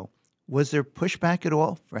to know, was there pushback at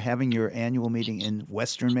all for having your annual meeting in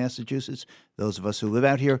Western Massachusetts? Those of us who live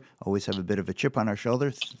out here always have a bit of a chip on our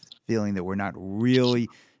shoulder, feeling that we're not really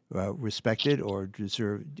respected or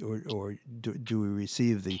deserve, or do we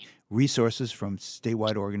receive the resources from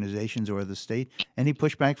statewide organizations or the state? Any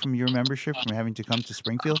pushback from your membership from having to come to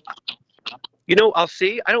Springfield? I'll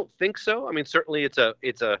see. I don't think so. I mean, certainly it's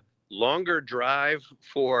a longer drive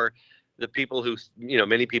for the people who,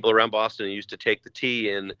 many people around Boston used to take the T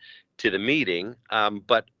in to the meeting.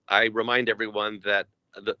 But I remind everyone that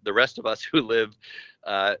the rest of us who live,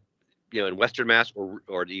 in Western Mass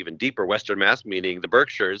or even deeper Western Mass, meaning the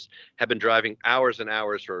Berkshires, have been driving hours and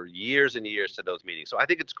hours for years and years to those meetings. So I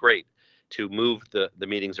think it's great to move the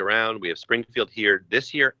meetings around. We have Springfield here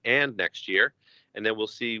this year and next year, and then we'll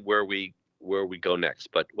see where we go next.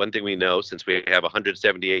 But one thing we know, since we have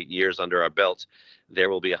 178 years under our belt, there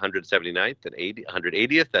will be 179th and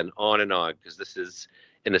 180th and on, because this is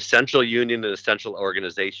an essential union, an essential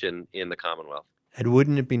organization in the Commonwealth. And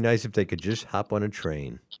wouldn't it be nice if they could just hop on a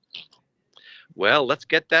train? Well, let's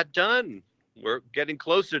get that done. We're getting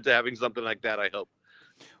closer to having something like that, I hope.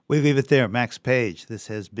 We leave it there. Max Page, this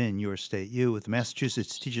has been Your State U with the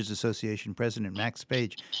Massachusetts Teachers Association President Max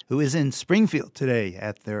Page, who is in Springfield today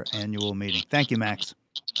at their annual meeting. Thank you, Max.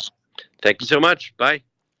 Thank you so much. Bye.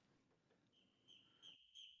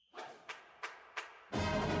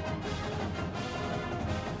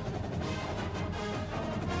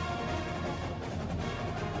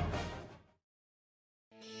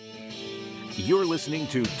 You're listening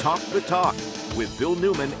to Talk the Talk with Bill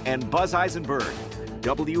Newman and Buzz Eisenberg,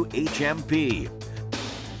 WHMP.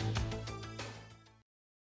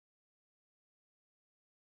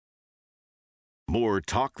 More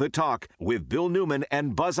Talk the Talk with Bill Newman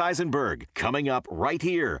and Buzz Eisenberg coming up right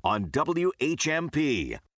here on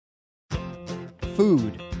WHMP.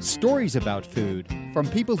 Food. Stories about food from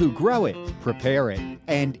people who grow it, prepare it,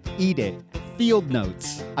 and eat it. Field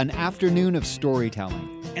Notes, an afternoon of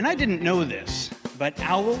storytelling. And I didn't know this, but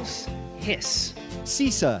owls hiss.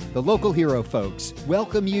 CISA, the local hero folks,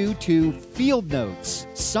 welcome you to Field Notes,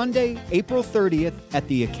 Sunday, April 30th at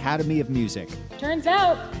the Academy of Music. Turns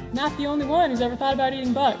out, not the only one who's ever thought about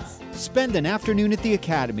eating bugs. Spend an afternoon at the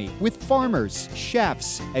Academy with farmers,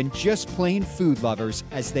 chefs, and just plain food lovers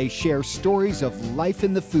as they share stories of life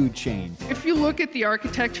in the food chain. If you look at the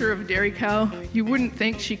architecture of a dairy cow, you wouldn't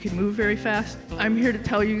think she could move very fast. I'm here to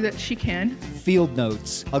tell you that she can. Field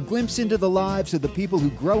Notes, a glimpse into the lives of the people who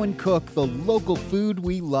grow and cook the local food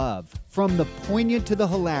we love. From the poignant to the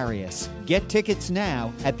hilarious. Get tickets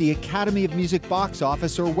now at the Academy of Music box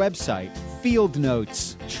office or website. Field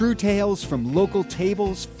Notes, true tales from local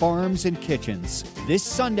tables, farms, and kitchens. This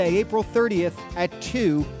Sunday, April 30th at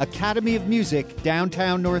 2, Academy of Music,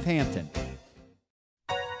 downtown Northampton.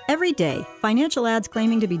 Every day, financial ads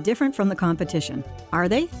claiming to be different from the competition. Are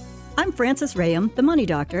they? I'm Frances Rayam, the Money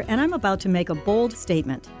Doctor, and I'm about to make a bold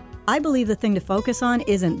statement. I believe the thing to focus on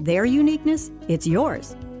isn't their uniqueness, it's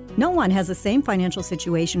yours. No one has the same financial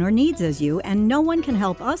situation or needs as you, and no one can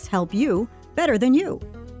help us help you better than you.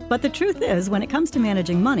 But the truth is, when it comes to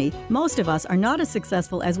managing money, most of us are not as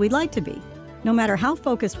successful as we'd like to be. No matter how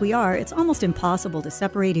focused we are, it's almost impossible to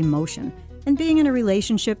separate emotion, and being in a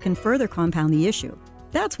relationship can further compound the issue.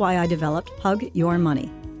 That's why I developed Hug Your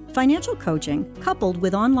Money. Financial coaching coupled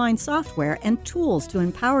with online software and tools to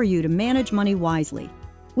empower you to manage money wisely.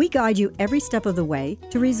 We guide you every step of the way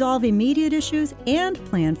to resolve immediate issues and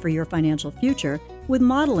plan for your financial future with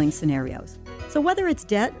modeling scenarios. So whether it's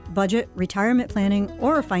debt, budget, retirement planning,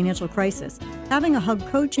 or a financial crisis, having a Hug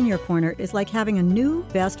coach in your corner is like having a new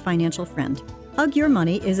best financial friend. Hug Your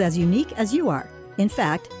Money is as unique as you are. In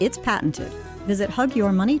fact, it's patented. Visit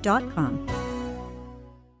hugyourmoney.com.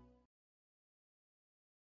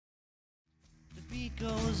 The beat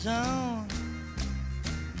goes on.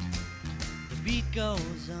 The beat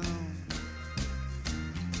goes on.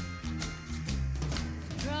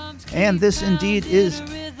 And this indeed is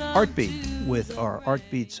Heartbeat with our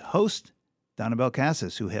Heartbeats host, Donna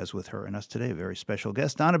Cassis, who has with her and us today a very special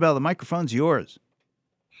guest. Donna, the microphone's yours.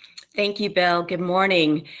 Thank you, Bill. Good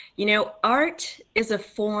morning. You know, art is a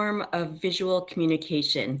form of visual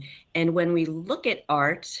communication. And when we look at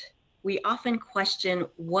art, we often question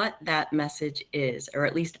what that message is, or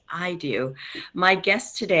at least I do. My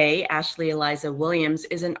guest today, Ashley Eliza Williams,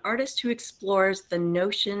 is an artist who explores the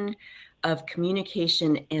notion of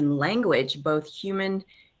communication in language, both human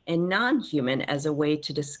and non-human, as a way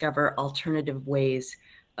to discover alternative ways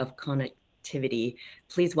of connectivity.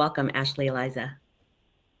 Please welcome Ashley Eliza.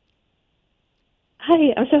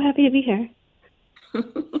 Hi, I'm so happy to be here.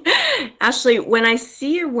 Ashley, when I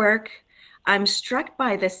see your work, I'm struck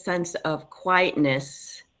by this sense of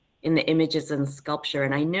quietness in the images and sculpture,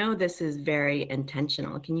 and I know this is very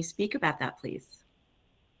intentional. Can you speak about that, please?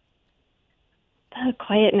 The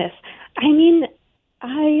quietness. I mean,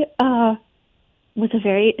 I was a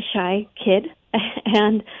very shy kid,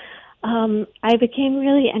 and I became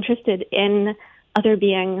really interested in other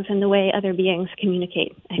beings and the way other beings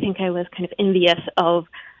communicate. I think I was kind of envious of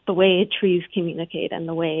the way trees communicate and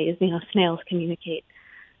the way, snails communicate.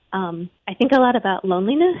 I think a lot about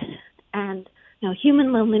loneliness and,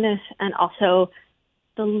 human loneliness, and also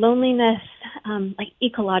the loneliness, like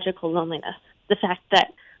ecological loneliness. The fact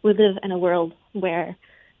that we live in a world where,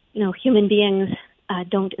 human beings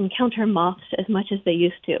don't encounter moths as much as they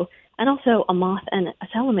used to, and also a moth and a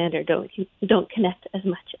salamander don't connect as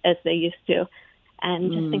much as they used to.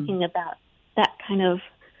 And just thinking about that kind of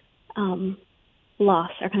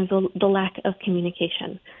loss, or kind of the lack of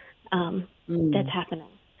communication that's happening,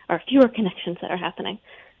 or fewer connections that are happening.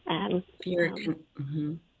 And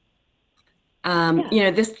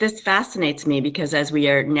this fascinates me, because as we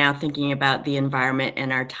are now thinking about the environment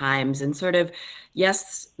and our times, and sort of,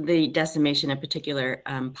 yes, the decimation of particular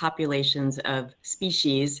populations of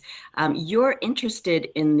species, you're interested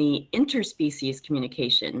in the interspecies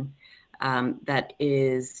communication that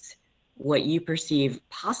is what you perceive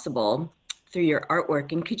possible through your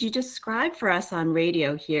artwork. And could you describe for us on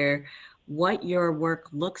radio here what your work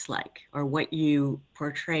looks like, or what you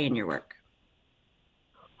portray in your work?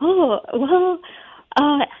 Oh, well,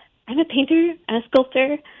 I'm a painter and a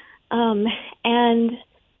sculptor, and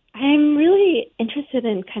I'm really interested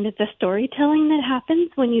in kind of the storytelling that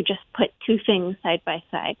happens when you just put two things side by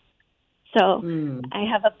side. So I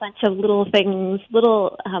have a bunch of little things,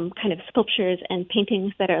 kind of sculptures and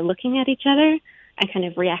paintings that are looking at each other, and kind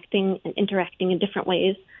of reacting and interacting in different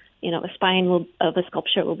ways. A spine of a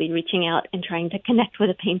sculpture will be reaching out and trying to connect with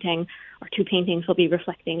a painting, or two paintings will be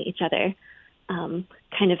reflecting each other.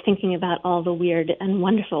 Kind of thinking about all the weird and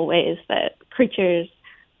wonderful ways that creatures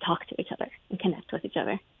talk to each other and connect with each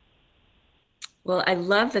other. Well, I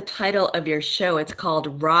love the title of your show. It's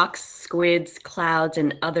called Rocks, Squids, Clouds,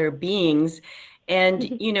 and Other Beings.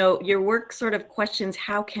 And, your work sort of questions,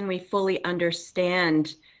 how can we fully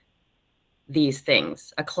understand these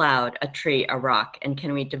things, a cloud, a tree, a rock, and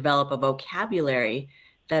can we develop a vocabulary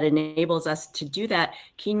that enables us to do that?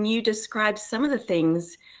 Can you describe some of the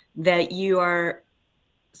things that you are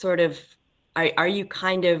sort of, are you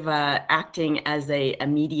kind of acting as a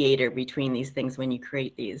mediator between these things when you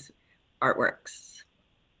create these artworks?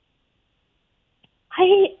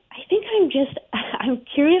 I think I'm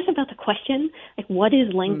curious about the question, like what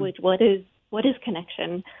is language, what is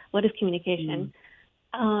connection, what is communication?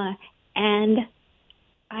 And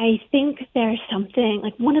I think there's something,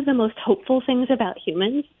 like one of the most hopeful things about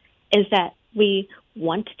humans is that we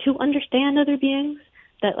want to understand other beings,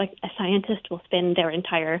 that like a scientist will spend their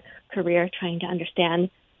entire career trying to understand,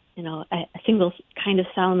 a single kind of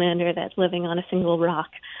salamander that's living on a single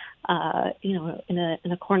rock, in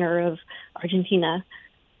a corner of Argentina.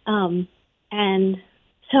 And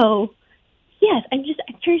so, yes, I'm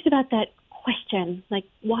curious about that question. Like,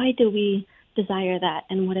 why do we desire that,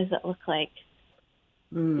 and what does it look like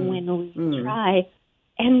when we try?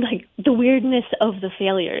 And like the weirdness of the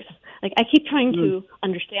failures. Like I keep trying to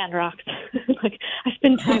understand rocks. Like I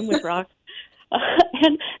spend time with rocks,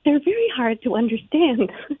 and they're very hard to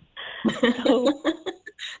understand. So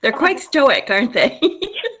they're quite stoic, aren't they?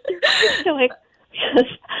 They're quite stoic. Yes.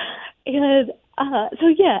 And so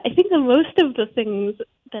yeah, I think that most of the things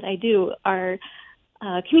that I do are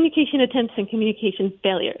communication attempts and communication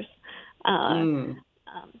failures.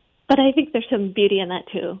 But I think there's some beauty in that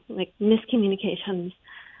too, like miscommunications,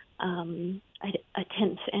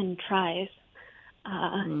 attempts and tries,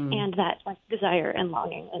 and that like desire and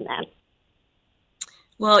longing in that.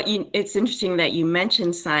 Well, it's interesting that you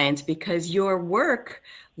mentioned science, because your work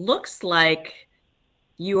looks like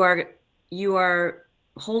you are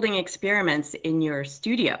holding experiments in your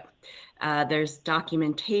studio. There's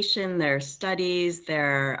documentation, there are studies,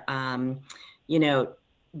 there are,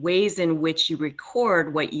 ways in which you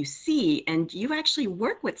record what you see, and you actually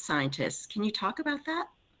work with scientists. Can you talk about that?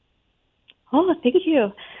 Oh, thank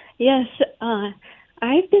you. Yes,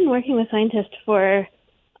 I've been working with scientists for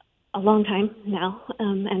a long time now,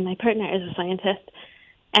 and my partner is a scientist,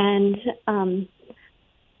 and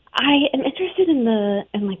I am interested in the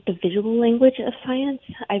visual language of science.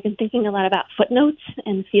 I've been thinking a lot about footnotes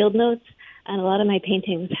and field notes, and a lot of my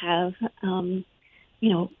paintings have,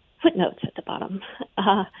 footnotes at the bottom.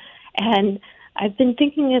 And I've been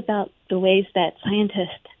thinking about the ways that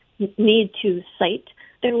scientists need to cite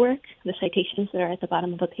their work, the citations that are at the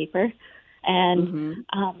bottom of a paper, and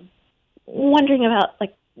wondering about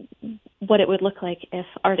like what it would look like if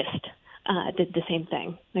artists did the same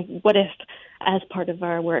thing. Like, what if, as part of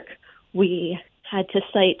our work, we had to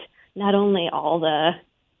cite not only all the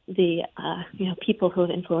people who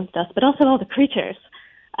have influenced us, but also all the creatures.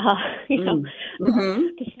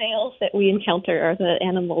 The snails that we encounter, or the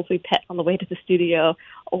animals we pet on the way to the studio,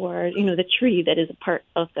 or the tree that is a part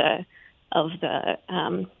of the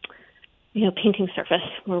painting surface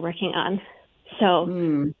we're working on.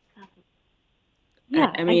 So.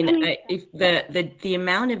 Yeah, I mean, the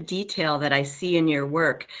amount of detail that I see in your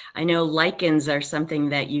work, I know lichens are something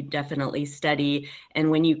that you definitely study. And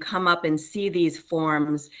when you come up and see these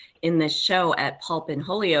forms in this show at Pulp in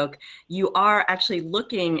Holyoke, you are actually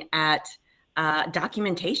looking at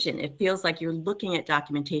documentation. It feels like you're looking at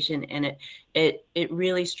documentation, and it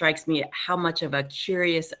really strikes me how much of a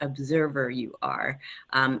curious observer you are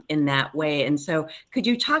in that way. And so could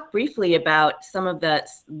you talk briefly about some of the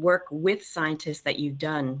work with scientists that you've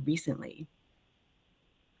done recently?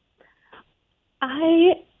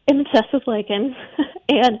 I am obsessed with lichens,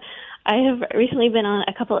 and I have recently been on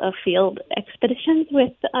a couple of field expeditions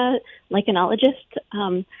with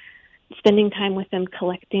lichenologists, spending time with them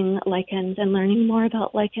collecting lichens and learning more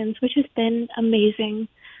about lichens, which has been amazing.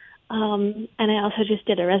 And I also just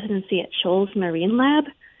did a residency at Shoals Marine Lab,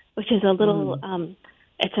 which is a little,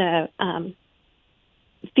 it's a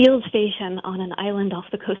field station on an island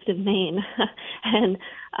off the coast of Maine. And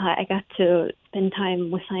I got to spend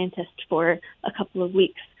time with scientists for a couple of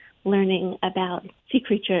weeks learning about sea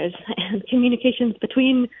creatures and communications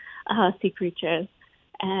between sea creatures.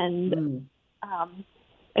 And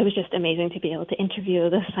it was just amazing to be able to interview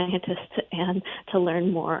the scientists and to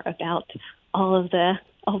learn more about all the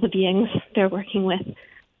beings they're working with.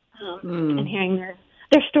 and hearing their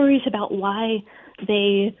stories about why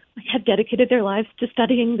they have dedicated their lives to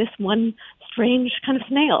studying this one strange kind of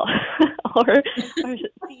snail or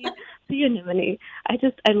sea anemone. I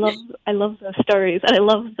love those stories, and I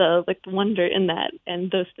love the wonder in that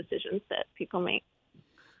and those decisions that people make.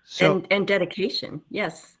 So, and dedication.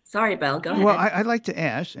 Yes. Sorry, Belle. Go ahead. Well, I'd like to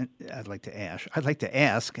ask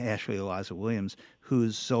Ashley Eliza Williams,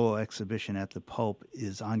 whose solo exhibition at the Pulp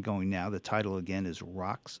is ongoing now. The title again is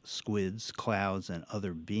Rocks, Squids, Clouds, and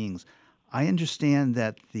Other Beings. I understand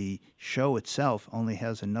that the show itself only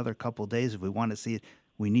has another couple days. If we want to see it,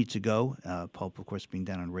 we need to go. Pulp, of course, being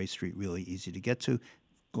down on Ray Street, really easy to get to.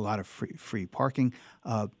 A lot of free parking.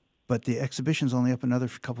 But the exhibition's only up another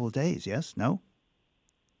couple of days, yes? No?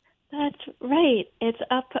 That's right. It's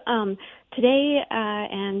up today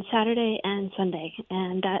and Saturday and Sunday.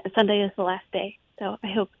 And Sunday is the last day. So I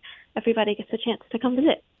hope everybody gets a chance to come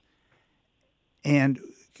visit. And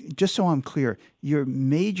just so I'm clear, your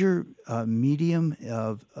major medium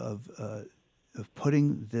of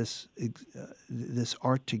putting this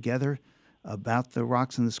art together about the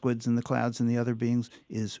rocks and the squids and the clouds and the other beings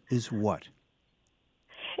is what?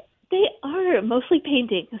 They are mostly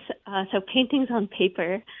paintings, so paintings on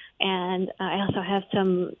paper, and I also have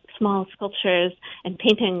some small sculptures and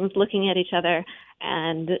paintings looking at each other,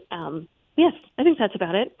 and yes, I think that's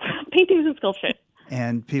about it. Paintings and sculptures.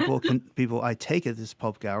 And I take it, this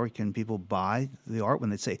Pulp Gallery, can people buy the art when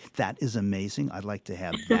they say, that is amazing, I'd like to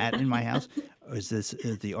have that in my house? Or is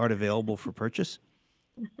the art available for purchase?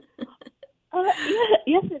 Yes,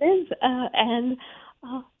 it is.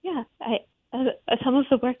 Some of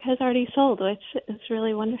the work has already sold, which is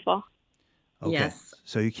really wonderful. Okay. Yes.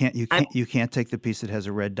 So you can't take the piece that has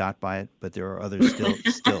a red dot by it, but there are others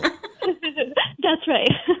still. That's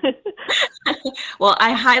right. Well,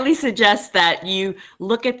 I highly suggest that you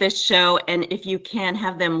look at this show, and if you can,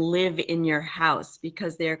 have them live in your house,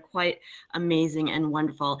 because they're quite amazing and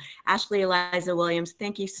wonderful. Ashley Eliza Williams,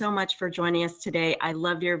 thank you so much for joining us today. I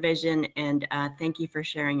love your vision, and thank you for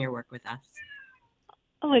sharing your work with us.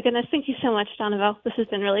 Oh my goodness, thank you so much, Donnabelle. This has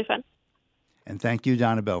been really fun. And thank you,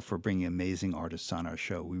 Donnabelle, for bringing amazing artists on our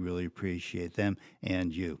show. We really appreciate them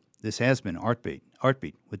and you. This has been Artbeat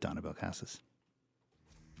with Donnabelle Cassis.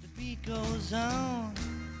 The beat goes on.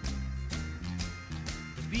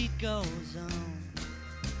 The beat goes on.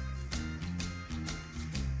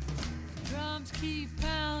 Drums keep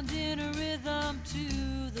pounding a rhythm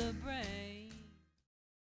to the brain.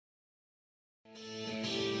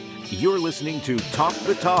 You're listening to Talk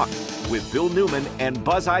the Talk with Bill Newman and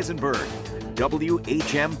Buzz Eisenberg,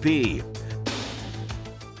 WHMP.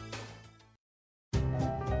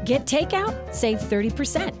 Get takeout? Save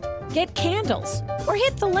 30%. Get candles or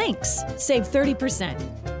hit the links. Save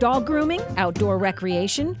 30%. Dog grooming, outdoor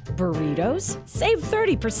recreation, burritos. Save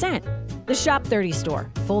 30%. The Shop 30 store.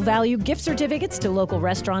 Full value gift certificates to local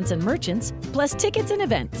restaurants and merchants, plus tickets and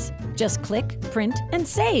events. Just click, print, and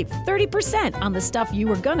save 30% on the stuff you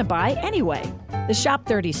were gonna buy anyway. The Shop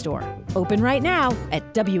 30 store. Open right now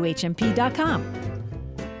at WHMP.com.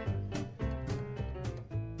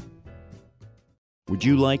 Would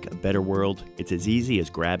you like a better world? It's as easy as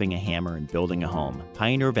grabbing a hammer and building a home.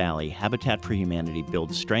 Pioneer Valley Habitat for Humanity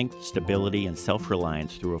builds strength, stability, and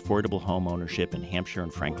self-reliance through affordable home ownership in Hampshire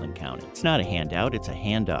and Franklin County. It's not a handout, it's a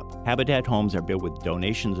hand up. Habitat homes are built with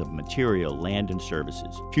donations of material, land, and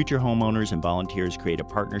services. Future homeowners and volunteers create a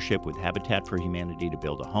partnership with Habitat for Humanity to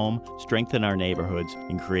build a home, strengthen our neighborhoods,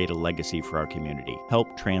 and create a legacy for our community.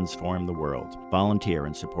 Help transform the world. Volunteer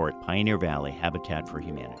and support Pioneer Valley Habitat for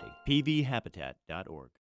Humanity.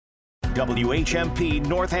 pvhabitat.org. WHMP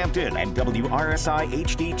Northampton and WRSI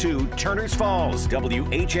HD2 Turners Falls,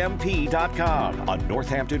 WHMP.com, a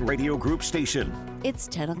Northampton Radio Group station. It's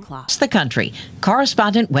 10 o'clock. It's the country.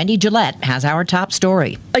 Correspondent Wendy Gillette has our top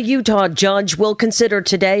story. A Utah judge will consider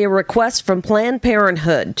today a request from Planned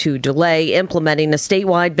Parenthood to delay implementing a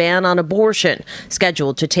statewide ban on abortion,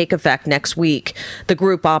 scheduled to take effect next week. The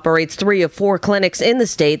group operates 3 of 4 clinics in the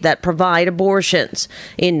state that provide abortions.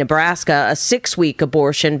 In Nebraska, a 6-week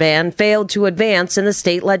abortion ban failed to advance in the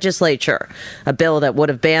state legislature. A bill that would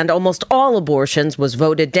have banned almost all abortions was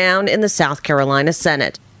voted down in the South Carolina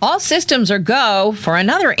Senate. All systems are go for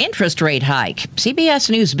another interest rate hike. CBS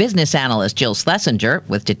News business analyst Jill Schlesinger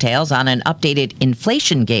with details on an updated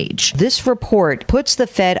inflation gauge. This report puts the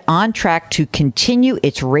Fed on track to continue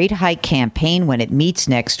its rate hike campaign when it meets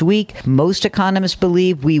next week. Most economists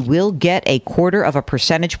believe we will get a 0.25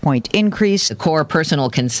 percentage point increase. The core personal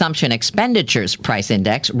consumption expenditures price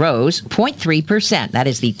index rose 0.3%. That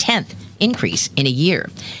is the 10th increase in a year.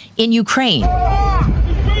 In Ukraine,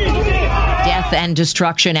 Death and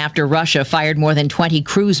destruction after Russia fired more than 20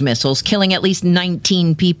 cruise missiles, killing at least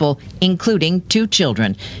 19 people, including 2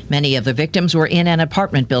 children. Many of the victims were in an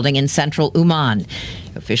apartment building in central Uman.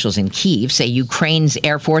 Officials in Kyiv say Ukraine's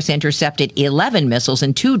Air Force intercepted 11 missiles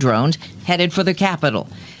and 2 drones headed for the capital.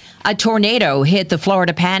 A tornado hit the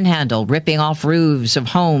Florida Panhandle, ripping off roofs of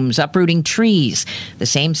homes, uprooting trees. The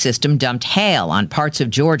same system dumped hail on parts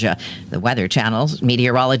of Georgia. The Weather Channel's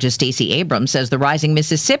meteorologist Stacey Abrams says the rising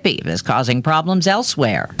Mississippi is causing problems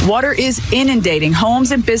elsewhere. Water is inundating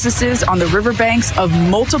homes and businesses on the riverbanks of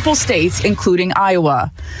multiple states, including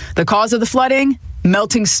Iowa. The cause of the flooding?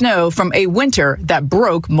 Melting snow from a winter that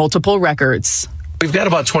broke multiple records. We've got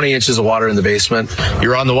about 20 inches of water in the basement.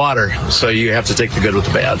 You're on the water, so you have to take the good with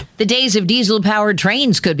the bad. The days of diesel-powered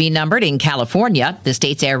trains could be numbered in California. The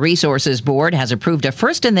state's Air Resources Board has approved a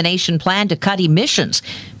first-in-the-nation plan to cut emissions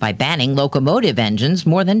by banning locomotive engines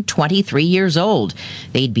more than 23 years old.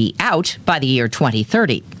 They'd be out by the year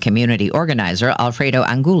 2030. Community organizer Alfredo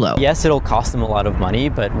Angulo. Yes, it'll cost them a lot of money,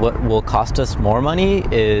 but what will cost us more money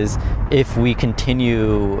is if we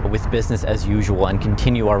continue with business as usual and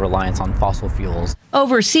continue our reliance on fossil fuels.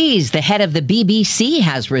 Overseas, the head of the BBC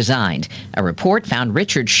has resigned. A report found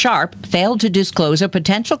Richard Sharp failed to disclose a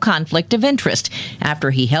potential conflict of interest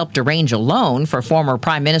after he helped arrange a loan for former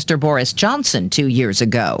Prime Minister Boris Johnson 2 years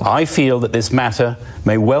ago. I feel that this matter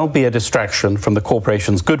may well be a distraction from the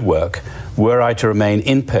corporation's good work were I to remain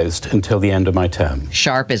in post until the end of my term.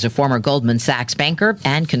 Sharp is a former Goldman Sachs banker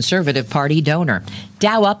and Conservative Party donor.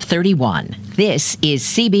 Dow up 31. This is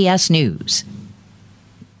CBS News.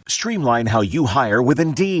 Streamline how you hire with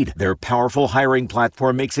Indeed. Their powerful hiring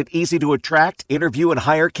platform makes it easy to attract, interview, and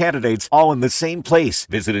hire candidates all in the same place.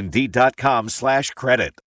 Visit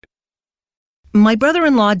Indeed.com/credit. My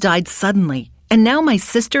brother-in-law died suddenly, and now my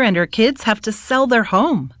sister and her kids have to sell their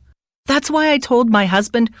home. That's why I told my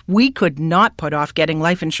husband we could not put off getting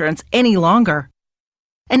life insurance any longer.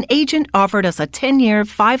 An agent offered us a 10-year,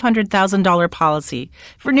 $500,000 policy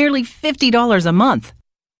for nearly $50 a month.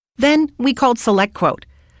 Then we called SelectQuote.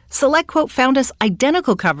 SelectQuote found us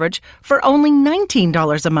identical coverage for only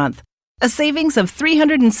 $19 a month, a savings of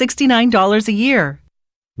 $369 a year.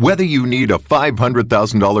 Whether you need a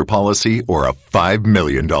 $500,000 policy or a $5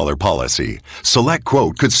 million policy,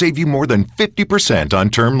 SelectQuote could save you more than 50% on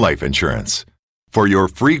term life insurance. For your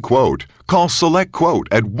free quote, call SelectQuote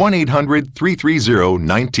at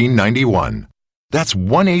 1-800-330-1991. That's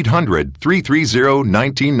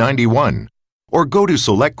 1-800-330-1991. Or go to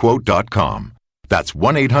SelectQuote.com. That's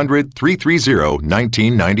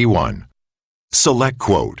 1-800-330-1991.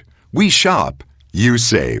 SelectQuote. We shop, you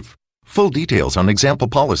save. Full details on example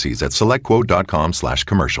policies at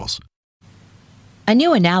SelectQuote.com/commercials. A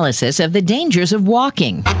new analysis of the dangers of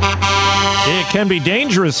walking. It can be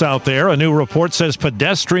dangerous out there. A new report says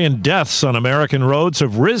pedestrian deaths on American roads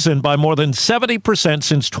have risen by more than 70%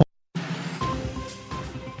 since 20.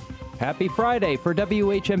 Happy Friday. For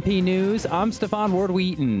WHMP News, I'm Stefan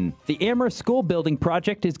Ward-Wheaton. The Amherst School Building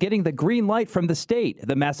Project is getting the green light from the state.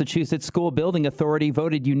 The Massachusetts School Building Authority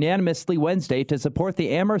voted unanimously Wednesday to support the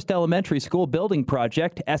Amherst Elementary School Building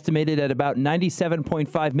Project, estimated at about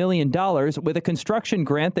 $97.5 million, with a construction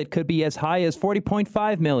grant that could be as high as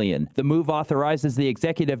 $40.5 million. The move authorizes the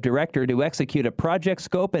executive director to execute a project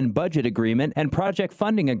scope and budget agreement and project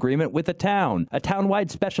funding agreement with the town. A townwide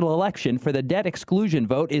special election for the debt exclusion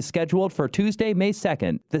vote is scheduled for Tuesday, May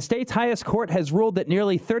 2nd. The state's highest court has ruled that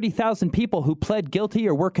nearly 30,000 people who pled guilty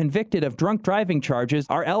or were convicted of drunk driving charges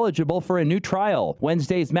are eligible for a new trial.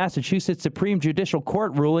 Wednesday's Massachusetts Supreme Judicial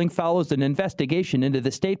Court ruling follows an investigation into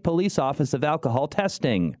the State Police Office of Alcohol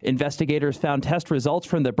Testing. Investigators found test results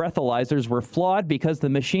from the breathalyzers were flawed because the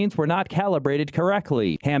machines were not calibrated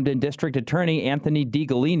correctly. Hamden District Attorney Anthony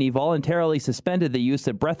DiGalini voluntarily suspended the use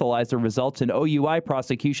of breathalyzer results in OUI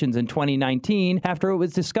prosecutions in 2019 after it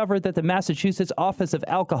was discovered that the Massachusetts Office of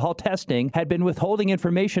Alcohol Testing had been withholding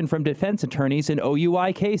information from defense attorneys in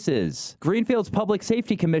OUI cases. Greenfield's Public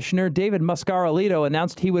Safety Commissioner David Mascarolito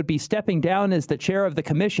announced he would be stepping down as the chair of the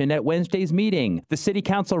commission at Wednesday's meeting. The City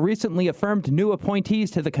Council recently affirmed new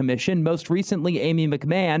appointees to the commission, most recently Amy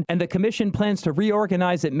McMahon, and the commission plans to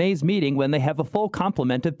reorganize at May's meeting when they have a full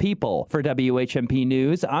complement of people. For WHMP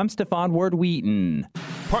News, I'm Stefan Ward-Wheaton.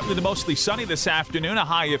 Partly to mostly sunny this afternoon, a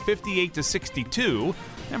high of 58 to 62.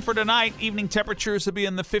 And for tonight, evening temperatures will be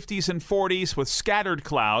in the 50s and 40s with scattered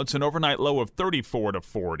clouds, an overnight low of 34 to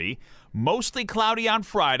 40. Mostly cloudy on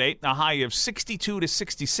Friday, a high of 62 to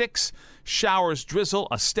 66. Showers, drizzle,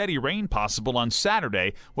 a steady rain possible on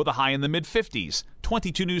Saturday with a high in the mid-50s.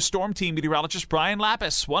 22 News Storm Team meteorologist Brian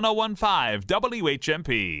Lapis, 1015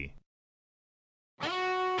 WHMP.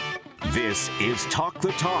 This is Talk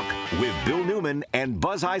the Talk with Bill Newman and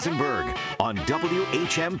Buzz Eisenberg on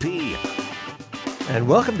WHMP. And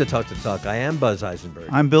welcome to Talk the Talk. I am Buzz Eisenberg.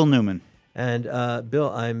 I'm Bill Newman. And Bill,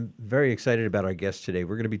 I'm very excited about our guest today.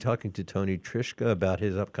 We're going to be talking to Tony Trischka about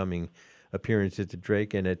his upcoming appearance at the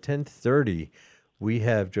Drake. And at 10:30, we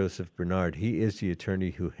have Joseph Bernard. He is the attorney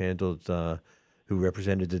who handled, who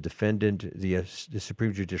represented the defendant. The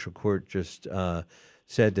Supreme Judicial Court just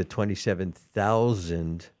said that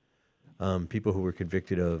 27,000 people who were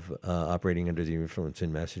convicted of operating under the influence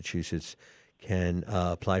in Massachusetts can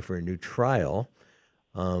apply for a new trial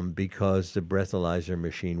because the breathalyzer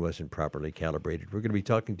machine wasn't properly calibrated. We're going to be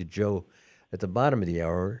talking to Joe at the bottom of the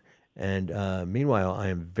hour. And meanwhile, I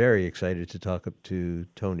am very excited to talk to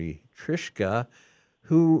Tony Trischka,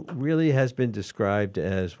 who really has been described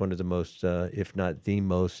as one of the most, if not the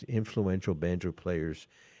most influential banjo players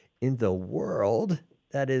in the world.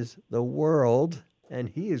 That is the world. And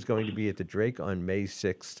he is going to be at the Drake on May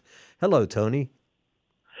 6th. Hello, Tony.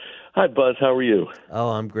 Hi, Buzz. How are you?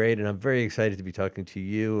 Oh, I'm great, and I'm very excited to be talking to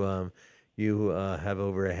you. You have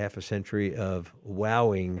over a half a century of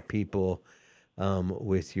wowing people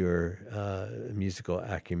with your musical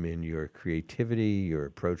acumen, your creativity, your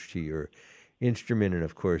approach to your instrument, and,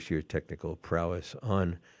 of course, your technical prowess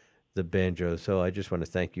on the banjo. So I just want to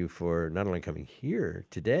thank you for not only coming here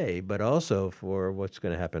today, but also for what's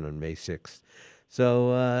going to happen on May 6th.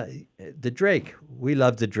 So the Drake, we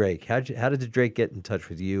love the Drake. How did the Drake get in touch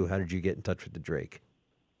with you? How did you get in touch with the Drake?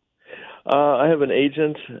 I have an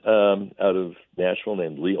agent out of Nashville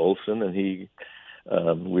named Lee Olson, and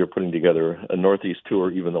we were putting together a Northeast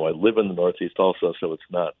tour, even though I live in the Northeast also, so it's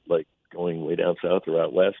not like going way down south or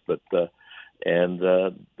out west. But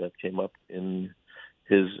that came up in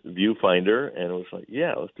his viewfinder, and it was like,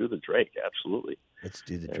 yeah, let's do the Drake, absolutely. Let's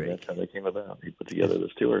do the Drake. And that's how they came about. He put together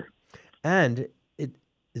this tour. And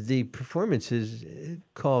the performance is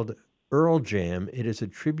called Earl Jam. It is a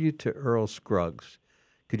tribute to Earl Scruggs.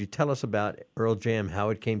 Could you tell us about Earl Jam, how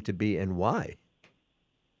it came to be, and why?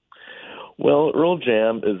 Well, Earl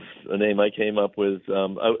Jam is a name I came up with.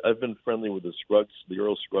 I've been friendly with the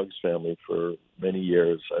Earl Scruggs family for many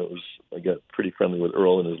years. I got pretty friendly with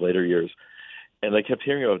Earl in his later years. And I kept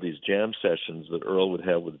hearing about these jam sessions that Earl would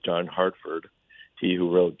have with John Hartford, he who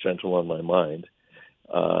wrote Gentle on My Mind.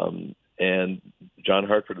 And John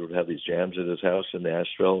Hartford would have these jams at his house in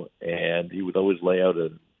Nashville, and he would always lay out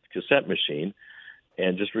a cassette machine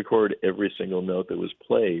and just record every single note that was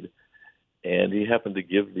played. And he happened to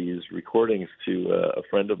give these recordings to a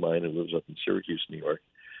friend of mine who lives up in Syracuse, New York,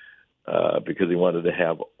 because he wanted to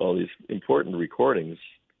have all these important recordings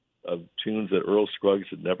of tunes that Earl Scruggs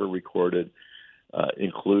had never recorded,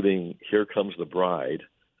 including Here Comes the Bride.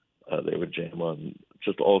 They would jam on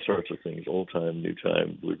just all sorts of things, old time, new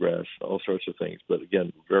time, bluegrass, all sorts of things. But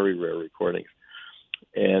again, very rare recordings.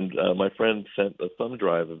 And my friend sent a thumb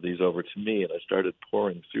drive of these over to me, and I started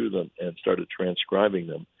pouring through them and started transcribing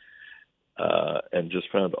them, and just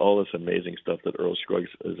found all this amazing stuff that Earl Scruggs,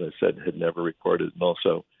 as I said, had never recorded, and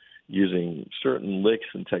also using certain licks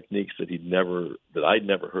and techniques that I'd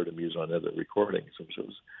never heard him use on other recordings. So it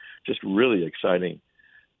was just really exciting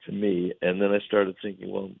to me. And then I started thinking,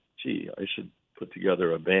 well, gee, I should put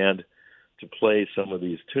together a band to play some of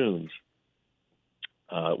these tunes,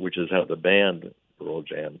 which is how the band Earl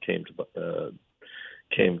Jam came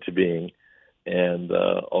to being. And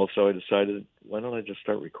also I decided, why don't I just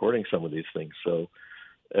start recording some of these things? So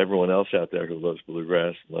everyone else out there who loves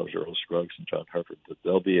bluegrass, loves Earl Scruggs and John Hartford, that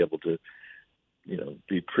they'll be able to,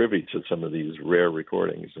 be privy to some of these rare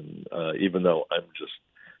recordings. And even though I'm just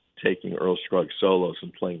taking Earl Scruggs solos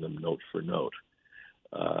and playing them note for note,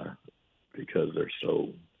 because they're so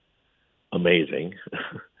amazing,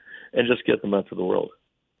 and just get them out to the world.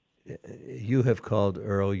 You have called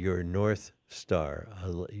Earl your North Star.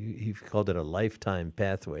 You've called it a lifetime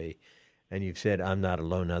pathway, and you've said, I'm not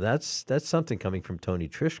alone. Now, that's something coming from Tony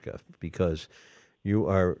Trischka, because you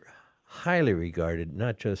are highly regarded,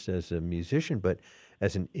 not just as a musician, but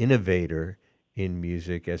as an innovator in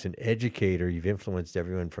music, as an educator. You've influenced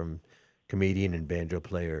everyone from comedian and banjo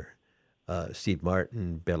player Steve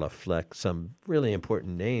Martin, Bella Fleck, some really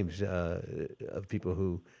important names of people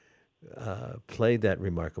who played that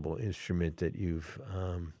remarkable instrument that you've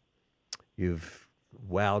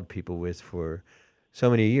wowed people with for so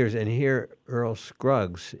many years. And here, Earl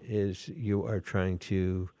Scruggs you are trying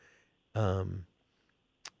to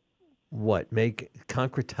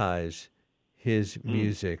concretize his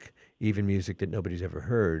music, even music that nobody's ever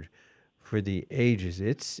heard, for the ages.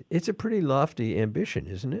 It's a pretty lofty ambition,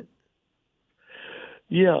 isn't it?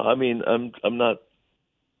 Yeah, I mean, I'm not,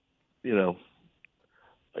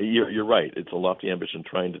 You're right. It's a lofty ambition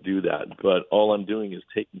trying to do that, but all I'm doing is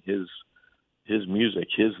taking his music,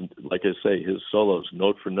 like I say, his solos,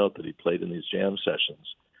 note for note that he played in these jam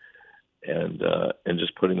sessions, and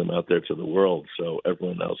just putting them out there to the world so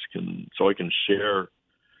everyone else so I can share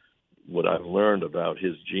what I've learned about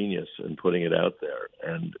his genius and putting it out there.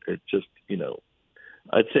 And it just,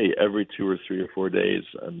 I'd say every 2 or 3 or 4 days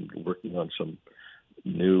I'm working on some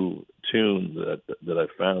new tune that I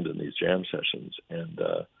found in these jam sessions, and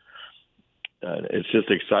it's just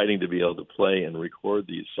exciting to be able to play and record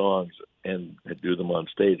these songs and do them on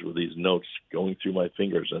stage with these notes going through my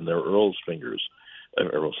fingers, and they're Earl's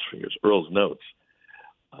notes.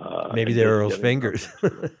 Maybe they're Earl's fingers.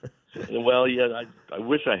 Well, yeah, I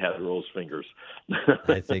wish I had Earl's fingers.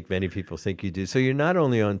 I think many people think you do. So you're not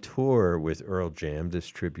only on tour with Earl Jam, this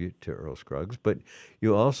tribute to Earl Scruggs, but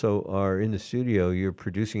you also are in the studio. You're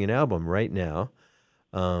producing an album right now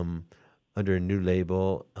under a new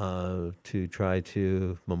label to try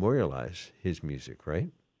to memorialize his music, right?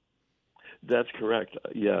 That's correct.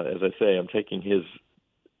 Yeah, as I say, I'm taking his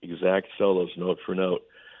exact solos note for note.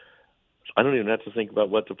 I don't even have to think about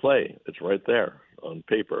what to play. It's right there on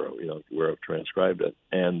paper, where I've transcribed it.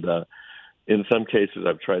 And in some cases,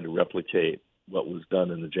 I've tried to replicate what was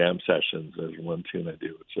done in the jam sessions. There's one tune I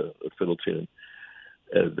do. It's a fiddle tune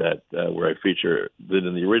where I feature, that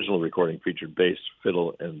in the original recording featured bass,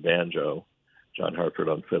 fiddle, and banjo. John Hartford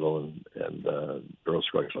on fiddle and Earl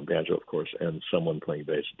Scruggs on banjo, of course, and someone playing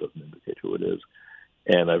bass. It doesn't indicate who it is.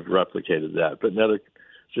 And I've replicated that. But in other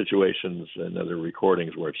situations and other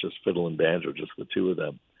recordings where it's just fiddle and banjo, just the two of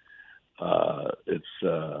them,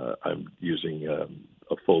 I'm using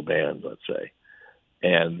a full band, let's say.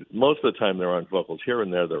 And most of the time there aren't vocals. Here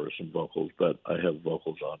and there are some vocals, but I have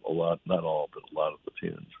vocals on a lot, not all, but a lot of the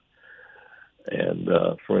tunes. And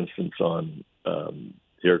for instance, on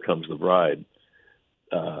Here Comes the Bride,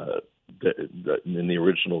 in the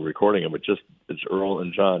original recording of it, it's Earl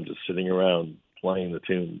and John just sitting around playing the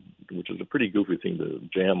tune, which is a pretty goofy thing to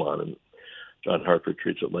jam on, and John Hartford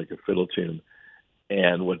treats it like a fiddle tune.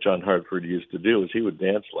 And what John Hartford used to do is he would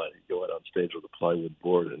dance like, he'd go out on stage with a plywood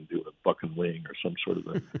board and do a buck and wing or some sort of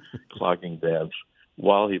a clogging dance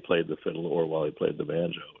while he played the fiddle or while he played the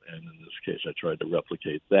banjo. And in this case, I tried to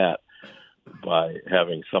replicate that by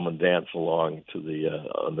having someone dance along to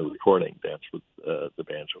on the recording, dance with the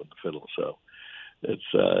banjo and the fiddle. So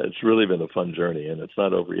it's really been a fun journey, and it's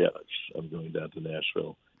not over yet. I'm going down to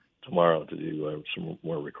Nashville tomorrow to do some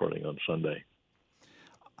more recording on Sunday.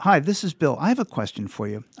 Hi, this is Bill. I have a question for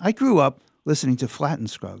you. I grew up listening to Flatt and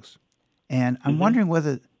Scruggs, and I'm wondering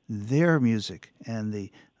whether their music and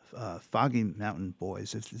the Foggy Mountain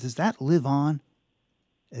Boys, does that live on?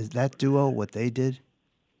 Is that duo what they did?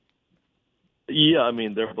 Yeah, I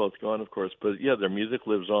mean, they're both gone, of course, but yeah, their music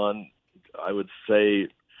lives on. I would say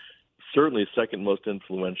certainly second most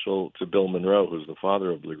influential to Bill Monroe, who's the father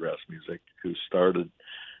of bluegrass music, who started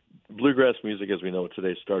bluegrass music as we know it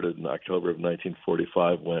today started in October of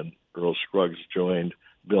 1945 when Earl Scruggs joined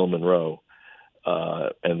Bill Monroe,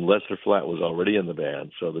 and Lester Flatt was already in the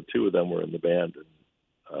band, so the two of them were in the band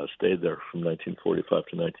and stayed there from 1945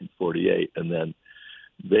 to 1948, and then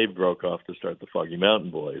they broke off to start the Foggy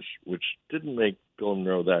Mountain Boys, which didn't make Bill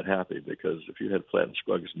Monroe that happy, because if you had Flatt and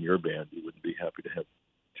Scruggs in your band, you wouldn't be happy to have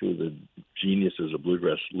two of the geniuses of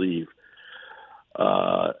bluegrass leave.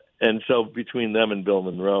 And so between them and Bill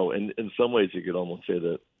Monroe, and in some ways you could almost say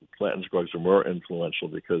that Flatt and Scruggs are more influential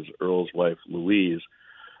because Earl's wife, Louise,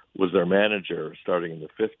 was their manager starting in the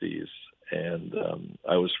 50s. And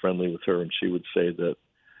I was friendly with her, and she would say that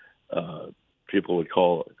people would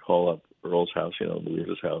call up Earl's house,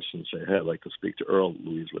 Louise's house, and say, hey, I'd like to speak to Earl.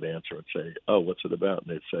 Louise would answer and say, oh, what's it about?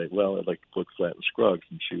 And they'd say, well, I'd like to book Flatt and Scruggs.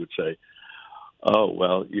 And she would say, oh,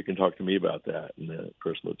 well, you can talk to me about that. And the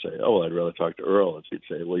person would say, oh, well, I'd rather talk to Earl. And she'd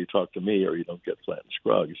say, well, you talk to me or you don't get Flatt and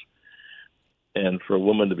Scruggs. And for a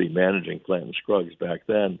woman to be managing Flatt and Scruggs back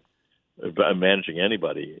then, managing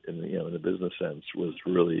anybody in the business sense, was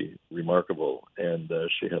really remarkable. And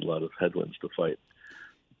she had a lot of headwinds to fight.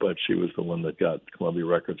 But she was the one that got Columbia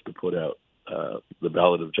Records to put out The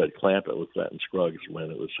Ballad of Jed Clampett with Flatt and Scruggs when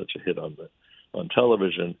it was such a hit on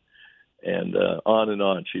television. And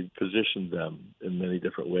on. She positioned them in many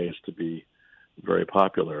different ways to be very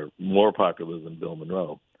popular, more popular than Bill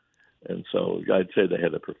Monroe. And so I'd say they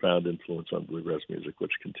had a profound influence on bluegrass music,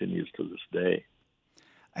 which continues to this day.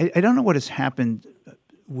 I don't know what has happened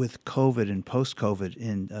with COVID and post-COVID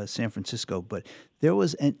in San Francisco, but there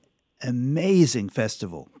was an amazing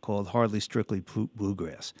festival called Hardly Strictly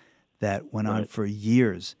Bluegrass that went on for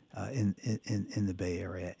years in the Bay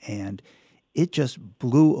Area, and it just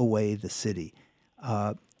blew away the city.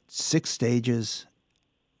 6 stages,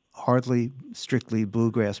 hardly strictly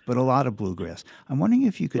bluegrass, but a lot of bluegrass. I'm wondering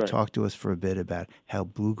if you could Right. talk to us for a bit about how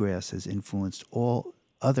bluegrass has influenced all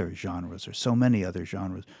other genres, or so many other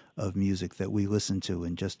genres of music that we listen to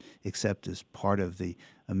and just accept as part of the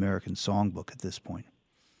American songbook at this point.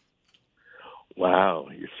 Wow,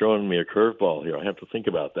 you're throwing me a curveball here. I have to think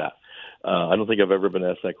about that. I don't think I've ever been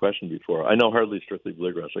asked that question before. I know hardly strictly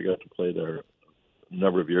bluegrass. I got to play there a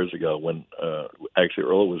number of years ago when actually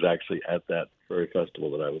Earl was actually at that very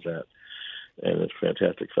festival that I was at, and it's a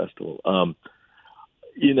fantastic festival.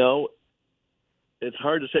 It's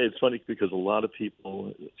hard to say. It's funny because a lot of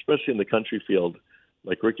people, especially in the country field,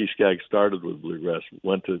 like Ricky Skaggs started with bluegrass,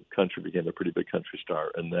 went to country, became a pretty big country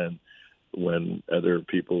star, and then when other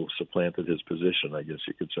people supplanted his position, I guess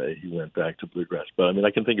you could say, he went back to bluegrass. But I mean,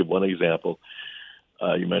 I can think of one example.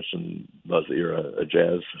 You mentioned Buzz Era, a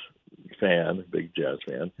jazz fan, big jazz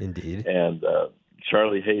fan. Indeed. And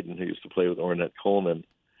Charlie Hayden, who used to play with Ornette Coleman,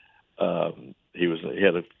 he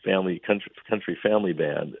had a country family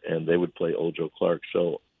band, and they would play Old Joe Clark.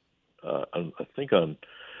 So I think on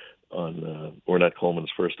Ornette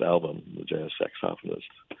Coleman's first album, the jazz saxophonist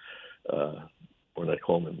Ornette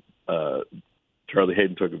Coleman, Charlie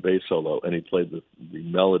Hayden took a bass solo, and he played the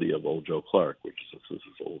melody of Old Joe Clark, which is this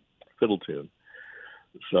old fiddle tune.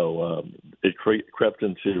 So it crept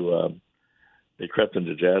into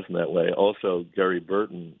jazz in that way. Also, Gary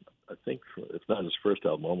Burton, I think, if not his first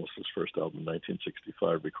album, almost his first album in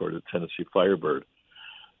 1965, recorded Tennessee Firebird,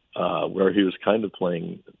 where he was kind of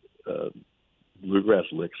playing bluegrass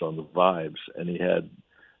licks on the vibes, and he had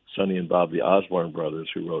Sonny and Bob the Osborne brothers,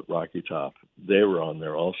 who wrote Rocky Top. They were on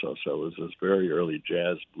there also, so it was this very early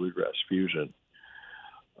jazz bluegrass fusion.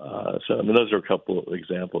 So, I mean, those are a couple of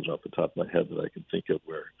examples off the top of my head that I can think of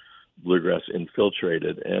where bluegrass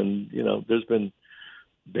infiltrated. And, there's been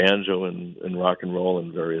banjo and rock and roll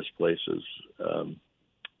in various places.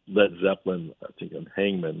 Led Zeppelin, I think on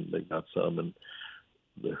Hangman, they got some, and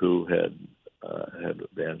The Who had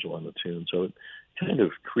banjo on the tune. So it kind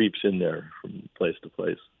of creeps in there from place to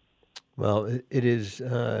place. Well, it is.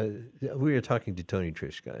 We are talking to Tony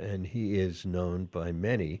Trischka, and he is known by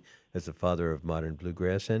many as the father of modern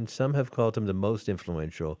bluegrass, and some have called him the most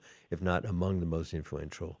influential, if not among the most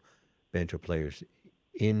influential, banjo players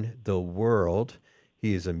in the world.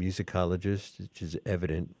 He is a musicologist, which is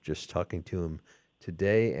evident just talking to him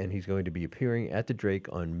today, and he's going to be appearing at the Drake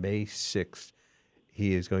on May 6th.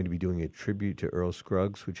 He is going to be doing a tribute to Earl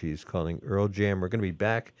Scruggs, which he is calling Earl Jam. We're going to be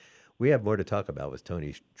back. We have more to talk about with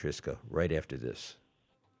Tony Trischka right after this.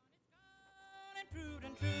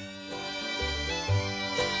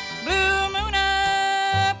 Blue moon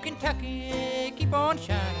up, Kentucky, keep on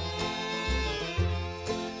shining.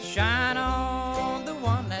 Shine on the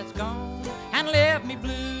one that's gone and left me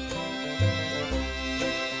blue.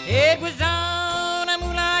 It was on a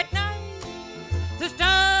moonlight night, the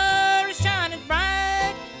stars is shining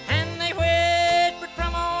bright, and they whispered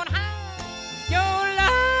from on high, your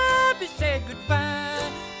love is said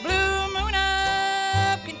goodbye. Blue moon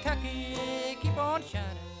up, Kentucky, keep on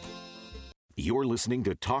shining. You're listening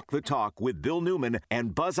to Talk the Talk with Bill Newman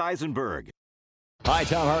and Buzz Eisenberg. Hi,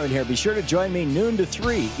 Tom Hartman here. Be sure to join me noon to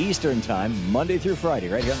 3 Eastern Time, Monday through Friday,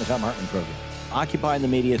 right here on the Tom Hartman Program. Occupying the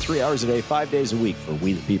media 3 hours a day, 5 days a week for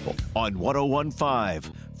We the People. On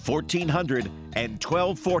 101.5, 1400, and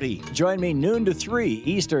 1240. Join me noon to 3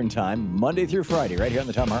 Eastern Time, Monday through Friday, right here on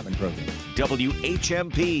the Tom Hartman Program.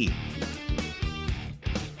 WHMP.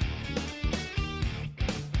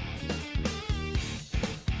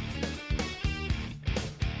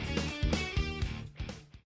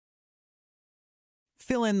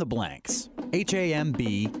 Fill in the blanks.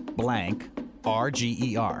 HAMB blank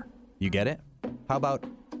RGER. You get it? How about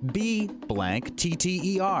B blank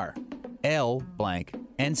TTER? L blank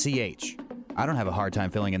NCH. I don't have a hard time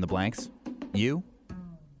filling in the blanks. You?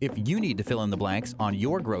 If you need to fill in the blanks on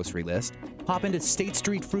your grocery list, pop into State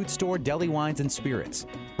Street Fruit Store Deli Wines and Spirits,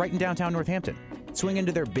 right in downtown Northampton. Swing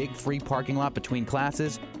into their big free parking lot between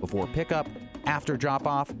classes, before pickup, after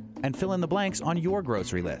drop-off, and fill in the blanks on your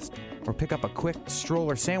grocery list. Or pick up a quick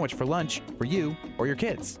stroller sandwich for lunch for you or your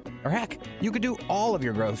kids. Or heck, you could do all of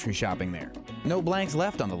your grocery shopping there. No blanks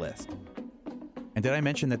left on the list. And did I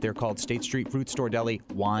mention that they're called State Street Fruit Store Deli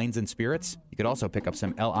Wines and Spirits? You could also pick up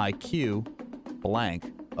some LIQ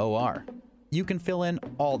blank OR. You can fill in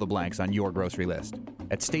all the blanks on your grocery list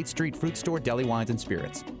at State Street Fruit Store Deli Wines and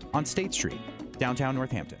Spirits on State Street, downtown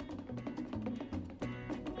Northampton.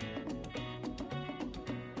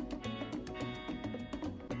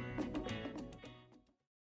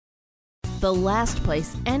 The last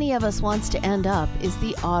place any of us wants to end up is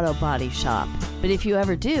the auto body shop. But if you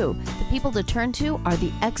ever do, the people to turn to are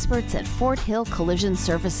the experts at Fort Hill Collision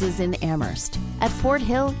Services in Amherst. At Fort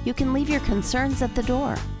Hill, you can leave your concerns at the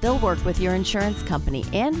door. They'll work with your insurance company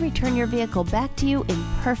and return your vehicle back to you in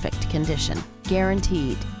perfect condition.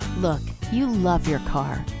 Guaranteed. Look, you love your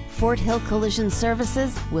car. Fort Hill Collision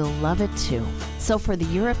Services will love it too. So for the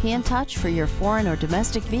European touch for your foreign or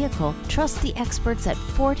domestic vehicle, trust the experts at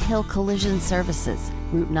Fort Hill Collision Services,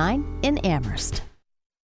 Route 9 in Amherst.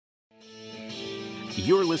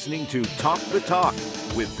 You're listening to Talk the Talk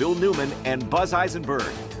with Bill Newman and Buzz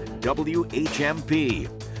Eisenberg, WHMP.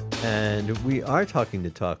 And we are talking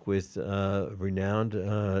to talk with renowned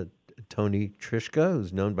Tony Trischka,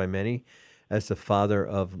 who's known by many as the father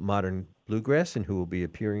of modern bluegrass, and who will be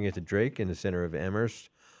appearing at the Drake in the center of Amherst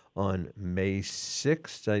on May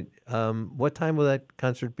 6th. What time will that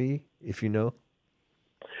concert be, if you know?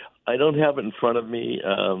 I don't have it in front of me.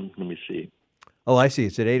 Let me see. Oh, I see.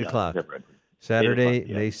 It's at 8 o'clock. Right. Saturday, 8 o'clock,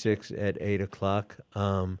 yeah. May 6th at 8 o'clock.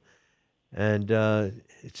 And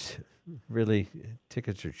it's really,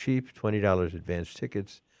 tickets are cheap, $20 advance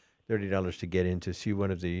tickets, $30 to get in to see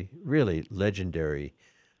one of the really legendary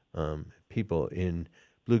people in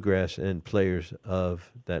bluegrass and players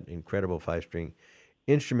of that incredible five-string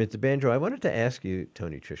instrument, the banjo. I wanted to ask you,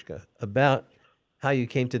 Tony Trischka, about how you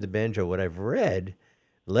came to the banjo. What I've read,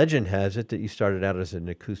 legend has it that you started out as an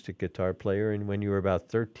acoustic guitar player, and when you were about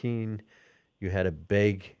 13, you had to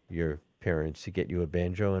beg your parents to get you a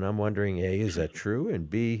banjo. And I'm wondering, A, is that true? And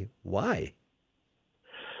B, why?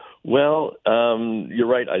 Well, you're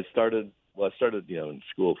right. I started, in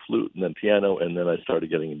school flute and then piano, and then I started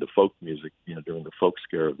getting into folk music, during the folk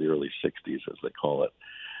scare of the early 60s, as they call it.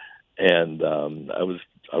 And I was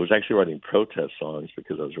actually writing protest songs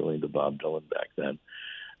because I was really into Bob Dylan back then.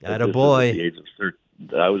 Attaboy.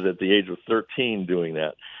 I was at the age of 13 doing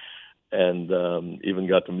that, and even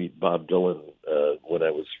got to meet Bob Dylan when I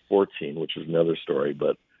was 14, which is another story.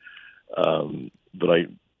 But I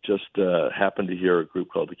just happened to hear a group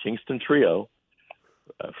called the Kingston Trio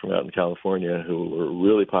from out in California, who were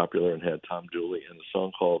really popular and had Tom Dooley, and a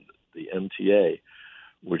song called the MTA,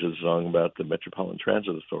 which is a song about the Metropolitan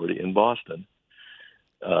Transit Authority in Boston.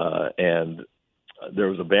 And there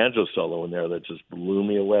was a banjo solo in there that just blew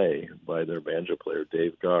me away by their banjo player,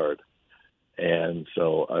 Dave Guard. And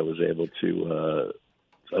so I was able to,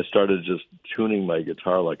 I started just tuning my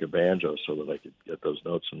guitar like a banjo so that I could get those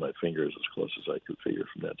notes in my fingers as close as I could figure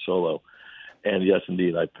from that solo. And yes,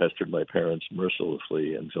 indeed, I pestered my parents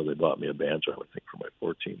mercilessly until they bought me a banjo, I think,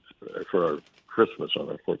 for our Christmas on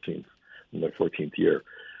our 14th, in my 14th year.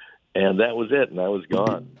 And that was it, and I was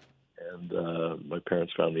gone. And my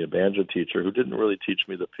parents found me a banjo teacher who didn't really teach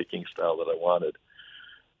me the picking style that I wanted.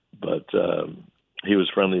 But he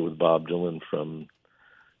was friendly with Bob Dylan from,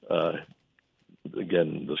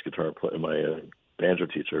 again, this guitar player, my banjo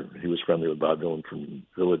teacher. He was friendly with Bob Dylan from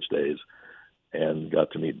Village days, and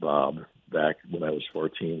got to meet Bob back when I was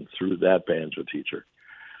 14 through that banjo teacher.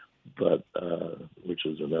 But which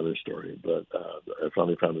is another story. But I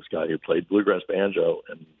finally found this guy who played bluegrass banjo,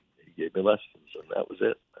 and he gave me lessons, and that was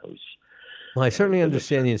it. Well, I certainly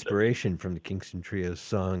understand the inspiration from the Kingston Trio's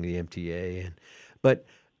song, the MTA. But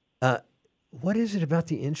what is it about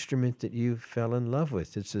the instrument that you fell in love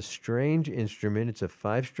with? It's a strange instrument. It's a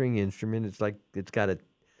five-string instrument. It's like it's got a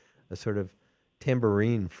sort of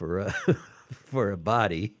tambourine for a for a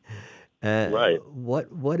body. Right.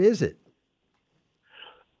 What is it?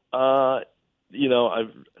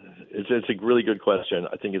 It's a really good question.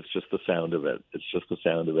 I think it's just the sound of it.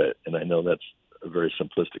 And I know that's a very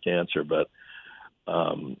simplistic answer, but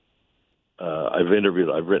I've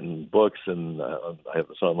written books, and I have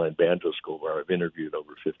this online banjo school where I've interviewed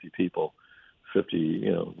over 50 people,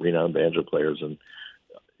 50 renowned banjo players, and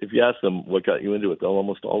if you ask them what got you into it, they'll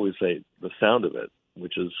almost always say the sound of it,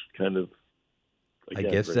 which is kind of,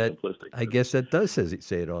 again, very simplistic. I guess that does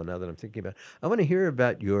say it all. Now that I'm thinking about it, I want to hear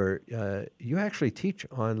about your. You actually teach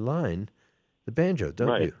online the banjo,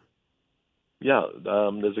 don't you? Yeah,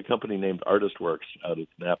 there's a company named ArtistWorks out of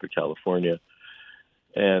Napa, California,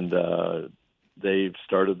 and they've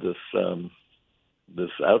started this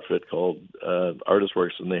outfit called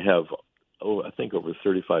ArtistWorks, and they have I think over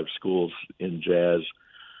 35 schools in jazz,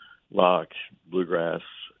 rock, bluegrass,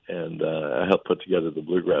 and I helped put together the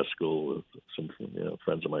bluegrass school with some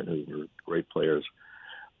friends of mine who were great players.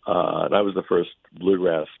 And I was the first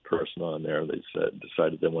bluegrass person on there. They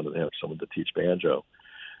decided they wanted to have someone to teach banjo.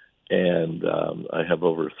 And I have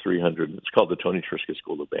over 300, it's called the Tony Trischka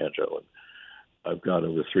School of Banjo. And I've got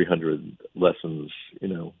over 300 lessons,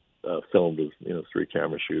 filmed with, 3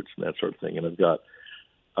 camera shoots and that sort of thing. And I've got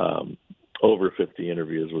over 50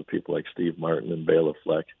 interviews with people like Steve Martin and Bela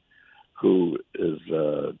Fleck, who is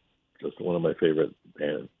just one of my favorite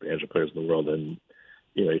banjo players in the world. And,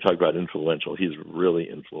 you talk about influential. He's really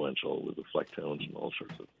influential with the Fleck tones and all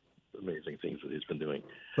sorts of amazing things that he's been doing.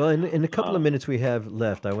 Well, in a couple of minutes we have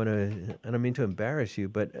left, I don't mean to embarrass you,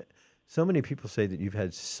 but so many people say that you've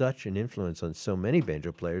had such an influence on so many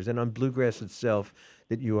banjo players and on bluegrass itself,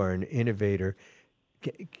 that you are an innovator.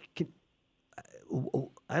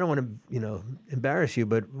 I don't want to, embarrass you,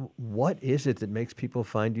 but what is it that makes people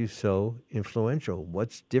find you so influential?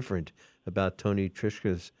 What's different about Tony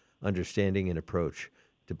Trischka's understanding and approach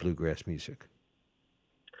to bluegrass music?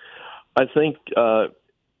 I think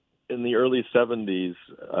in the early 70s,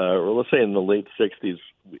 or let's say in the late 60s,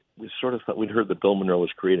 we sort of thought we'd heard that Bill Monroe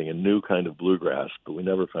was creating a new kind of bluegrass, but we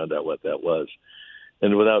never found out what that was.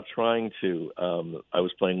 And without trying to, I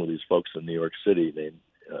was playing with these folks in New York City named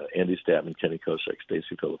Andy Statman, Kenny Kosek,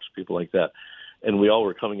 Stacey Phillips, people like that. And we all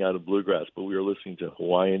were coming out of bluegrass, but we were listening to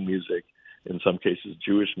Hawaiian music, in some cases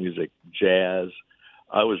Jewish music, jazz.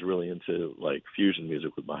 I was really into like fusion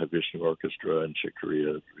music with Mahavishnu Orchestra and Chick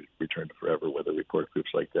Corea, Return to Forever, Weather Report, groups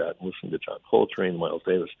like that, and listening to John Coltrane, Miles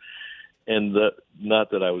Davis. And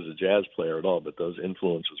not that I was a jazz player at all, but those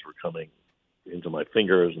influences were coming into my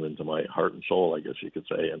fingers and into my heart and soul, I guess you could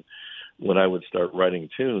say. And when I would start writing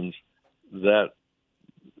tunes, that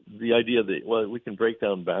the idea that, well, we can break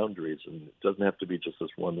down boundaries and it doesn't have to be just this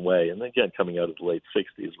one way. And again, coming out of the late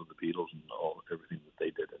 60s with the Beatles and everything that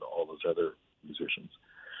they did and all those other musicians.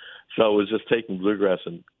 So it was just taking bluegrass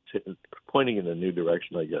and pointing in a new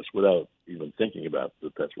direction, I guess, without even thinking about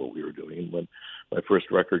that that's what we were doing. And when my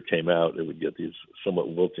first record came out, it would get these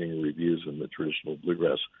somewhat wilting reviews in the traditional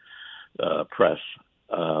bluegrass press.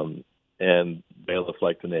 And Bela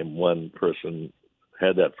Fleck, to name one person,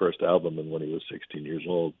 had that first album, and when he was 16 years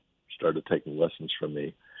old, started taking lessons from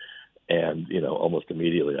me. And, almost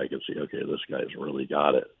immediately I could see, okay, this guy's really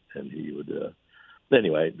got it. And he would,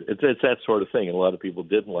 anyway, it's that sort of thing. And a lot of people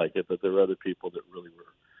didn't like it, but there were other people that really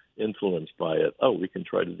were influenced by it. Oh, we can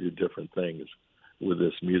try to do different things with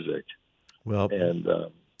this music. Well, and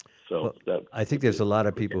I think there's a lot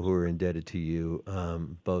of people who are indebted to you,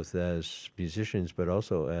 both as musicians, but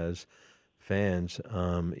also as fans.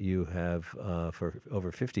 You have, for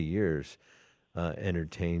over 50 years,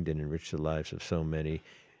 entertained and enriched the lives of so many.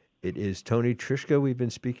 It is Tony Trischka we've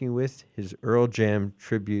been speaking with. His Earl Jam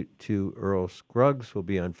tribute to Earl Scruggs will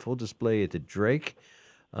be on full display at the Drake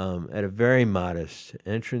at a very modest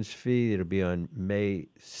entrance fee. It'll be on May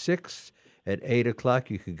 6th at 8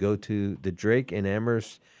 o'clock. You could go to the Drake in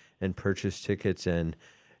Amherst and purchase tickets, and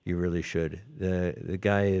you really should. The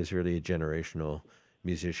guy is really a generational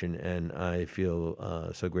musician, and I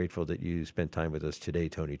feel so grateful that you spent time with us today,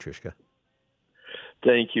 Tony Trischka.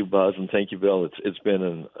 Thank you, Buzz, and thank you, Bill. It's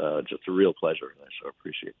been just a real pleasure, and I so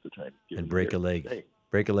appreciate the time. And break a leg. Today.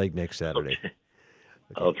 Break a leg next Saturday. Okay.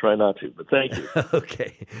 I'll try not to, but thank you.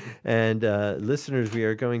 Okay. And listeners, we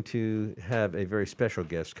are going to have a very special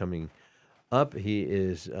guest coming up. He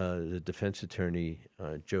is the defense attorney,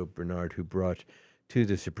 Joe Bernard, who brought to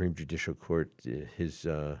the Supreme Judicial Court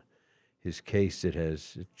his case that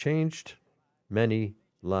has changed many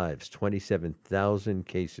lives. 27,000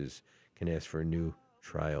 cases can ask for a new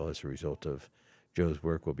trial as a result of Joe's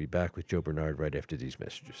work. We'll be back with Joe Bernard right after these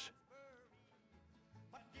messages.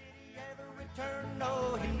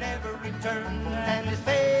 No, he never returned, and his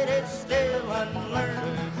fate is still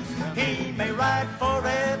unlearned. He may ride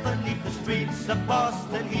forever neath the streets of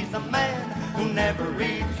Boston. He's a man who never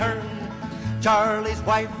returned. Charlie's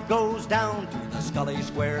wife goes down to the Scully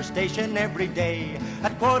Square station every day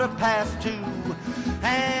at 2:15.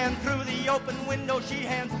 And through the open window she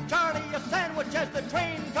hands Charlie a sandwich as the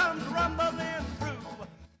train comes rumbling through.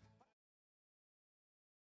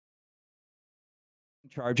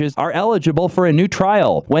 Charges are eligible for a new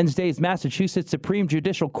trial. Wednesday's Massachusetts Supreme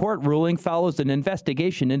Judicial Court ruling follows an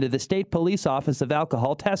investigation into the State Police Office of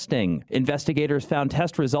Alcohol Testing. Investigators found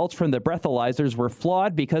test results from the breathalyzers were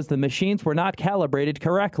flawed because the machines were not calibrated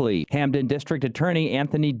correctly. Hamden District Attorney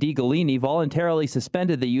Anthony DiGalini voluntarily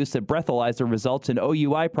suspended the use of breathalyzer results in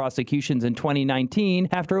OUI prosecutions in 2019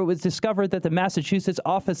 after it was discovered that the Massachusetts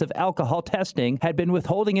Office of Alcohol Testing had been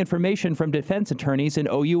withholding information from defense attorneys in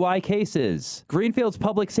OUI cases. Greenfield's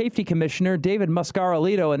Public Safety Commissioner David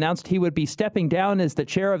Mascarolito announced he would be stepping down as the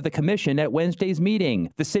chair of the commission at Wednesday's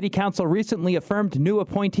meeting. The City Council recently affirmed new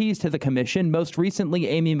appointees to the commission, most recently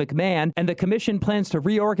Amy McMahon, and the commission plans to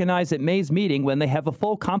reorganize at May's meeting when they have a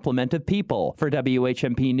full complement of people. For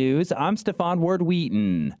WHMP News, I'm Stefan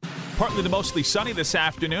Ward-Wheaton. Partly to mostly sunny this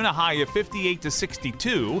afternoon, a high of 58 to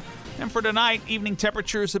 62. And for tonight, evening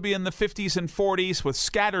temperatures will be in the 50s and 40s with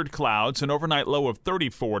scattered clouds, an overnight low of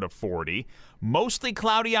 34 to 40. Mostly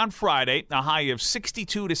cloudy on Friday, a high of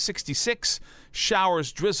 62 to 66.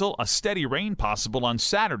 Showers, drizzle, a steady rain possible on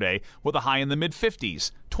Saturday with a high in the mid-50s.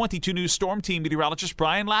 22 News Storm Team meteorologist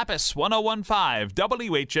Brian Lapis, 1015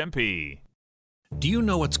 WHMP. Do you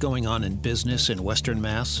know what's going on in business in Western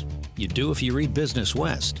Mass? You do if you read Business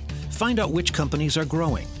West. Find out which companies are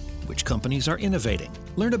growing, which companies are innovating.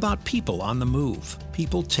 Learn about people on the move,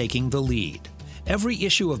 people taking the lead. Every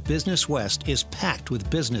issue of Business West is packed with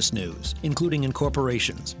business news, including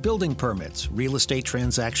incorporations, building permits, real estate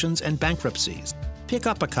transactions, and bankruptcies. Pick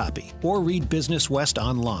up a copy or read Business West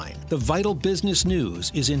online. The vital business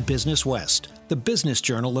news is in Business West, the business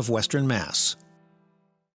journal of Western Mass.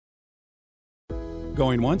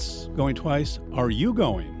 Going once, going twice, are you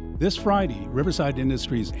going? This Friday, Riverside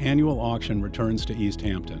Industries' annual auction returns to East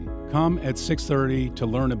Hampton. Come at 6:30 to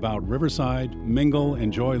learn about Riverside, mingle,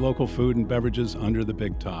 enjoy local food and beverages under the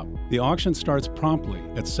big top. The auction starts promptly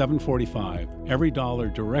at 7:45. Every dollar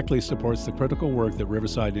directly supports the critical work that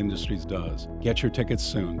Riverside Industries does. Get your tickets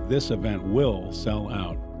soon. This event will sell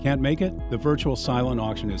out. Can't make it? The virtual silent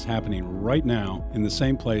auction is happening right now in the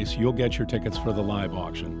same place you'll get your tickets for the live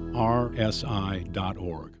auction,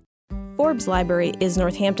 rsi.org. Forbes Library is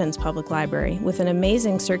Northampton's public library with an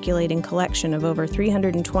amazing circulating collection of over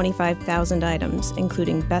 325,000 items,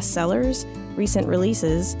 including bestsellers, recent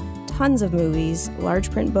releases, tons of movies,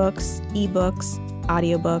 large print books, ebooks,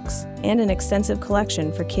 audiobooks, and an extensive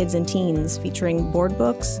collection for kids and teens featuring board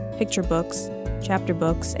books, picture books, chapter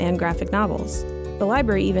books, and graphic novels. The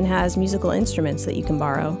library even has musical instruments that you can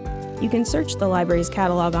borrow. You can search the library's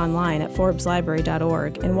catalog online at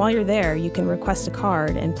forbeslibrary.org, and while you're there, you can request a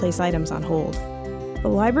card and place items on hold. The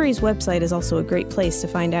library's website is also a great place to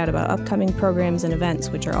find out about upcoming programs and events,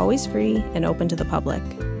 which are always free and open to the public.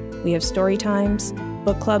 We have story times,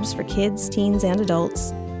 book clubs for kids, teens, and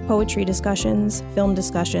adults, poetry discussions, film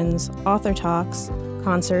discussions, author talks,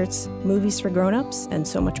 concerts, movies for grown-ups, and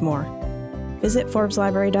so much more. Visit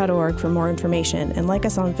ForbesLibrary.org for more information and like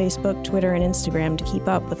us on Facebook, Twitter, and Instagram to keep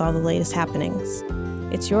up with all the latest happenings.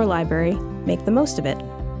 It's your library. Make the most of it.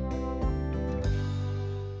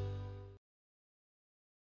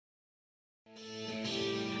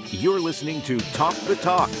 You're listening to Talk the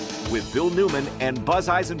Talk with Bill Newman and Buzz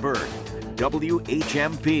Eisenberg,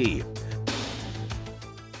 WHMP.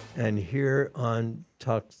 And here on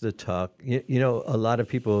Talk the Talk, you know, a lot of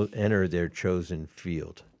people enter their chosen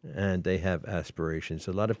field and they have aspirations.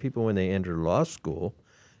 A lot of people, when they enter law school,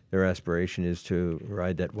 their aspiration is to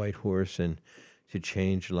ride that white horse and to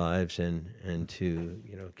change lives and to,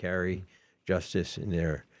 you know, carry justice in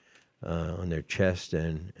their on their chest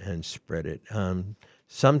and spread it.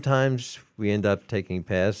 Sometimes we end up taking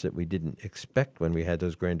paths that we didn't expect when we had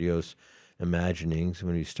those grandiose imaginings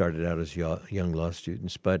when we started out as young law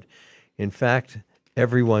students. But in fact,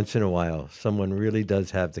 every once in a while, someone really does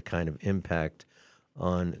have the kind of impact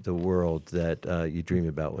on the world that you dream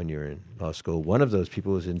about when you're in law school. One of those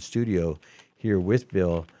people is in studio here with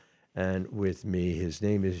Bill and with me. His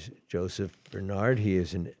name is Joseph Bernard. He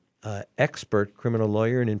is an expert criminal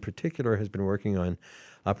lawyer and in particular has been working on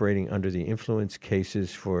operating under the influence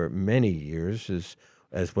cases for many years,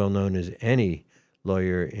 as well known as any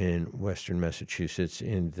lawyer in Western Massachusetts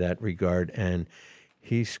in that regard. And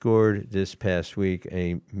he scored this past week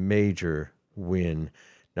a major win,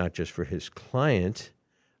 not just for his client,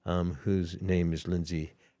 whose name is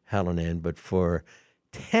Lindsay Hallinan, but for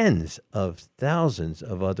tens of thousands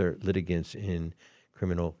of other litigants in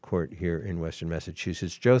criminal court here in Western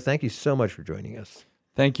Massachusetts. Joe, thank you so much for joining us.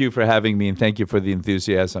 Thank you for having me, and thank you for the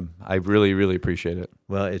enthusiasm. I really, really appreciate it.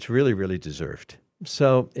 Well, it's really, really deserved.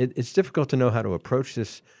 So it's difficult to know how to approach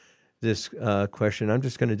this question. I'm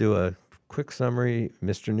just going to do a quick summary.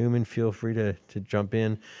 Mr. Newman, feel free to jump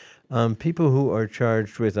in. People who are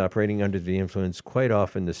charged with operating under the influence, quite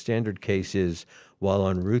often the standard case is while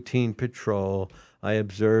on routine patrol, I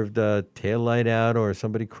observed a taillight out or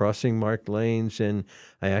somebody crossing marked lanes, and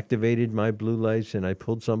I activated my blue lights and I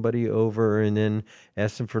pulled somebody over and then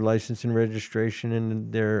asked them for license and registration,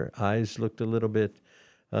 and their eyes looked a little bit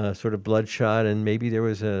sort of bloodshot, and maybe there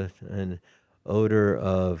was an odor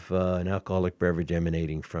of an alcoholic beverage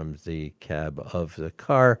emanating from the cab of the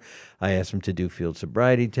car. I asked them to do field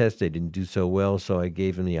sobriety tests. They didn't do so well, so I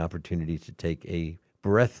gave them the opportunity to take a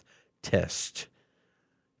breath test.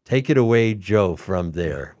 Take it away, Joe, from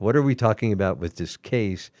there. What are we talking about with this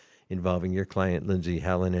case involving your client, Lindsay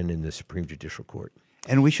Hallinan, in the Supreme Judicial Court?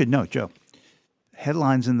 And we should note, Joe,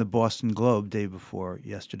 headlines in the Boston Globe day before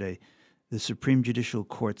yesterday, the Supreme Judicial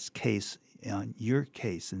Court's case on your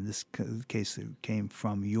case, in this case that came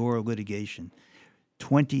from your litigation,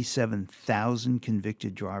 27,000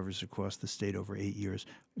 convicted drivers across the state over 8 years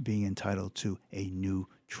being entitled to a new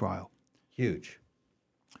trial. Huge.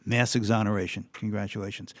 Mass exoneration.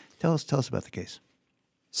 Congratulations. Tell us about the case.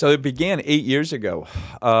 So it began 8 years ago.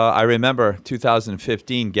 I remember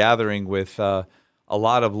 2015 gathering with a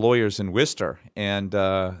lot of lawyers in Worcester, and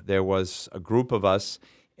there was a group of us,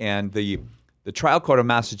 and the trial court of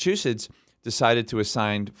Massachusetts decided to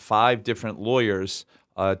assign 5 different lawyers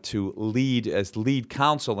to lead as lead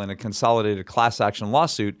counsel in a consolidated class action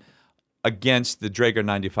lawsuit against the Draeger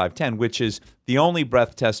 9510, which is the only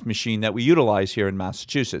breath test machine that we utilize here in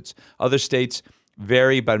Massachusetts. Other states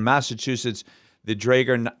vary, but in Massachusetts, the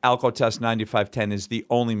Draeger Alcotest 9510 is the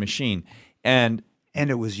only machine. And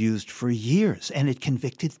it was used for years, and it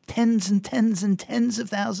convicted tens and tens and tens of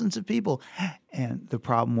thousands of people. And the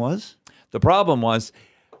problem was? The problem was,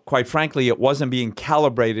 quite frankly, it wasn't being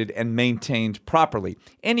calibrated and maintained properly.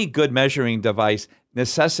 Any good measuring device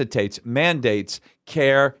mandates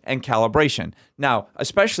care and calibration. Now,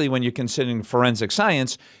 especially when you're considering forensic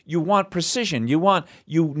science, you want precision.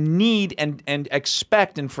 You need and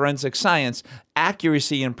expect in forensic science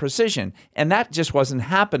accuracy and precision. And that just wasn't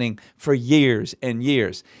happening for years and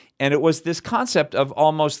years. And it was this concept of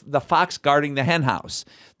almost the fox guarding the hen house.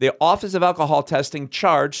 The Office of Alcohol Testing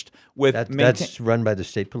charged with... That's run by the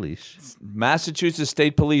state police. Massachusetts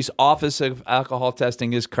State Police Office of Alcohol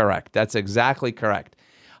Testing is correct. That's exactly correct.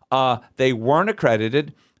 They weren't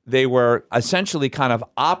accredited. They were essentially kind of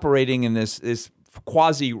operating in this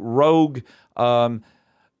quasi-rogue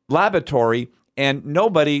laboratory, and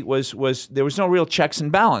nobody was there was no real checks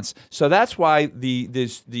and balance. So that's why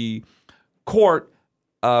the court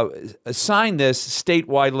assigned this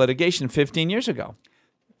statewide litigation 15 years ago.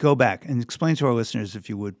 Go back and explain to our listeners, if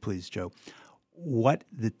you would, please, Joe, what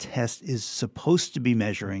the test is supposed to be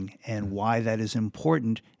measuring and why that is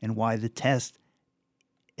important and why the test,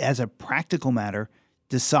 as a practical matter,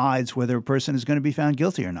 decides whether a person is going to be found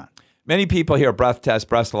guilty or not. Many people hear breath test,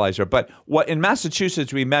 breathalyzer, but what in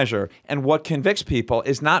Massachusetts we measure and what convicts people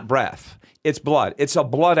is not breath. It's blood. It's a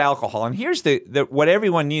blood alcohol. And here's what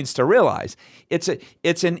everyone needs to realize. It's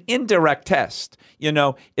an indirect test.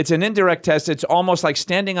 It's an indirect test. It's almost like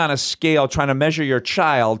standing on a scale trying to measure your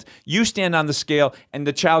child. You stand on the scale and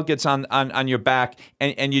the child gets on your back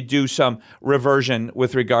and you do some reversion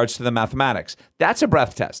with regards to the mathematics. That's a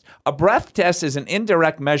breath test. A breath test is an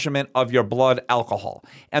indirect measurement of your blood alcohol.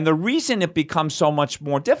 And the reason it becomes so much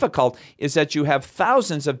more difficult is that you have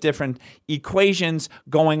thousands of different equations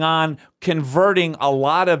going on, converting a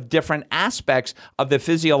lot of different aspects of the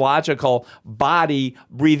physiological body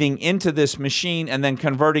breathing into this machine and then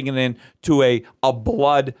converting it into a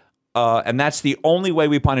blood, and that's the only way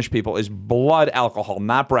we punish people is blood alcohol,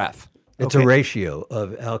 not breath. It's a ratio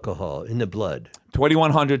of alcohol in the blood.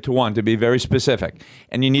 2,100 to 1, to be very specific.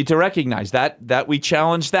 And you need to recognize that we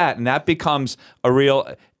challenge that, and that becomes a real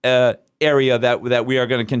area that we are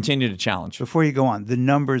going to continue to challenge. Before you go on, the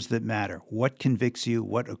numbers that matter. What convicts you?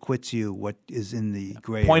 What acquits you? What is in the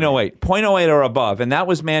gray area? 0.08 or above. And that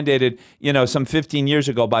was mandated, some 15 years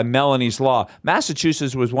ago by Melanie's Law.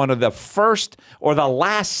 Massachusetts was one of the first or the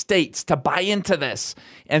last states to buy into this.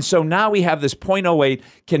 And so now we have this 0.08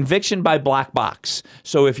 conviction by black box.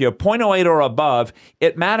 So if you're 0.08 or above,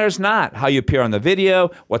 it matters not how you appear on the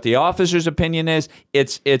video, what the officer's opinion is.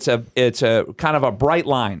 It's a kind of a bright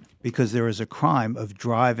line. Because there is a crime of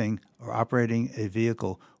driving or operating a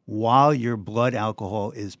vehicle while your blood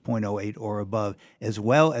alcohol is 0.08 or above, as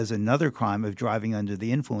well as another crime of driving under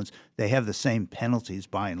the influence. They have the same penalties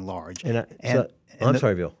by and large. I'm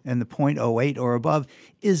sorry, Bill. And the 0.08 or above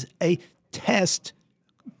is a test.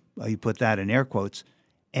 Well, you put that in air quotes.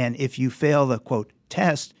 And if you fail the, quote,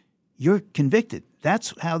 test, you're convicted.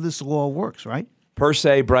 That's how this law works, right? Per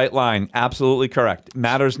se, bright line. Absolutely correct.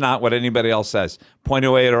 Matters not what anybody else says.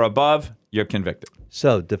 0.08 or above, you're convicted.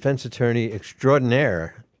 So, defense attorney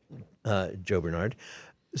extraordinaire, Joe Bernard.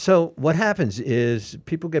 So what happens is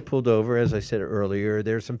people get pulled over, as I said earlier.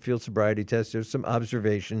 There's some field sobriety tests. There's some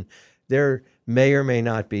observation. There may or may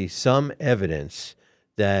not be some evidence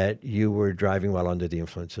that you were driving while under the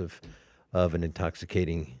influence of an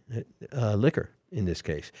intoxicating liquor in this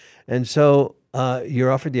case. And so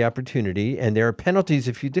you're offered the opportunity, and there are penalties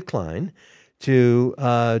if you decline to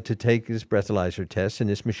take this breathalyzer test, and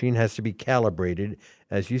this machine has to be calibrated,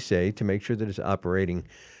 as you say, to make sure that it's operating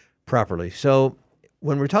properly. So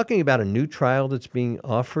when we're talking about a new trial that's being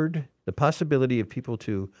offered, the possibility of people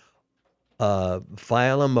to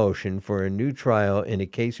file a motion for a new trial in a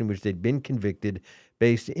case in which they've been convicted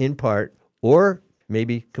based in part or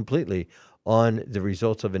maybe completely on the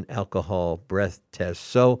results of an alcohol breath test.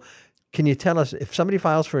 So can you tell us, if somebody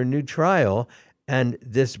files for a new trial and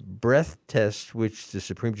this breath test, which the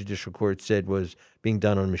Supreme Judicial Court said was being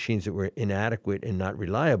done on machines that were inadequate and not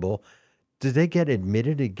reliable, do they get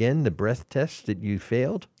admitted again, the breath test that you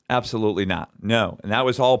failed? Absolutely not. No. And that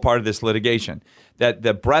was all part of this litigation, that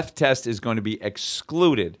the breath test is going to be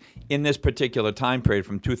excluded in this particular time period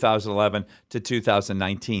from 2011 to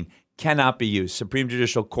 2019. Cannot be used. Supreme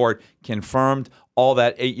Judicial Court confirmed all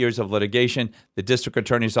that 8 years of litigation. The district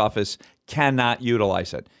attorney's office cannot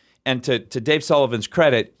utilize it. And to Dave Sullivan's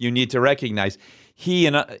credit, you need to recognize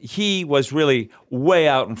he was really way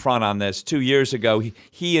out in front on this 2 years ago.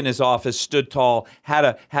 He and his office stood tall, had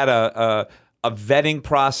a vetting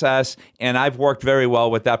process, and I've worked very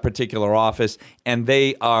well with that particular office. And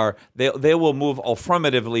they will move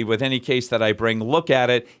affirmatively with any case that I bring, look at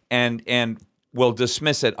it, and will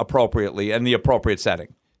dismiss it appropriately in the appropriate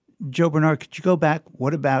setting. Joe Bernard, could you go back?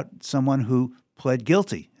 What about someone who pled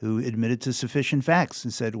guilty, who admitted to sufficient facts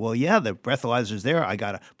and said, well, yeah, the breathalyzer's there. I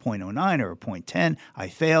got a 0.09 or a 0.10. I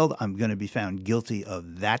failed. I'm going to be found guilty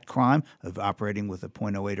of that crime, of operating with a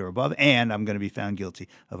 0.08 or above, and I'm going to be found guilty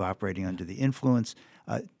of operating under the influence.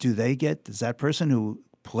 Does that person who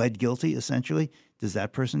pled guilty, essentially, is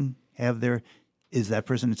that person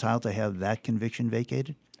entitled to have that conviction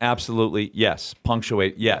vacated? Absolutely, yes.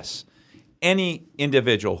 Punctuate, yes. Any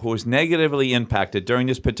individual who is negatively impacted during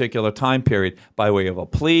this particular time period by way of a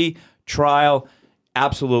plea, trial,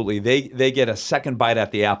 absolutely, they get a second bite at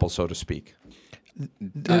the apple, so to speak.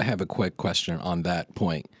 I have a quick question on that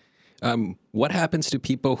point. What happens to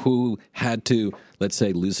people who had to, let's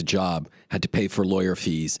say, lose a job, had to pay for lawyer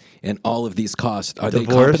fees, and all of these costs? Are they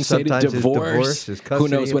compensated? Divorce? Who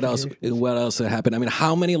knows what else? What else happened? I mean,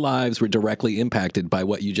 how many lives were directly impacted by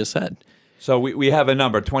what you just said? So we have a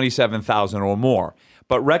number, 27,000 or more.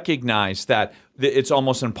 But recognize that it's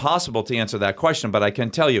almost impossible to answer that question. But I can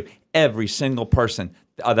tell you, every single person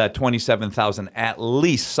of that 27,000 at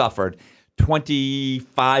least suffered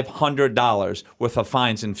 $2,500 worth of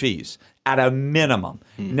fines and fees at a minimum.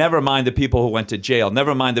 Never mind the people who went to jail.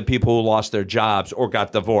 Never mind the people who lost their jobs or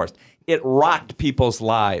got divorced. It rocked people's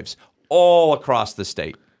lives all across the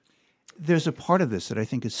state. There's a part of this that I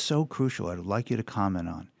think is so crucial I'd like you to comment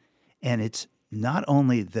on. And it's not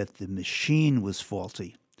only that the machine was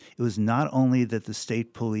faulty, it was not only that the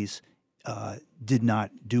state police did not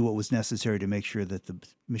do what was necessary to make sure that the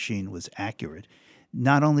machine was accurate.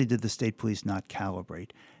 Not only did the state police not calibrate,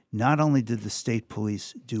 not only did the state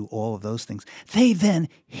police do all of those things, they then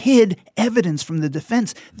hid evidence from the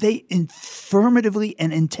defense. They affirmatively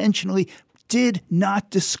and intentionally did not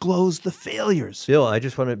disclose the failures. Bill, I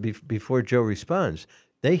just want to, before Joe responds,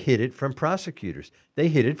 they hid it from prosecutors. They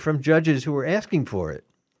hid it from judges who were asking for it.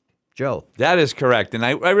 Joe. That is correct. And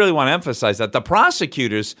I really want to emphasize that the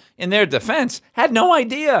prosecutors, in their defense, had no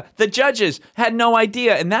idea. The judges had no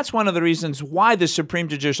idea. And that's one of the reasons why the Supreme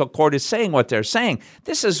Judicial Court is saying what they're saying.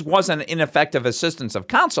 This wasn't ineffective assistance of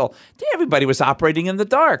counsel. Everybody was operating in the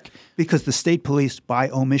dark. Because the state police, by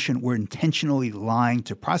omission, were intentionally lying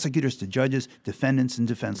to prosecutors, to judges, defendants, and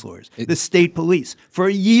defense lawyers. The state police, for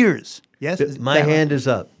years. Yes? My hand is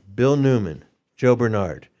up. Bill Newman, Joe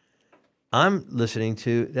Bernard. I'm listening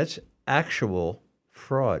to, that's actual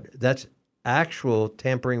fraud. That's actual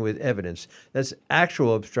tampering with evidence. That's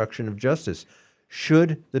actual obstruction of justice.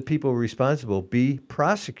 Should the people responsible be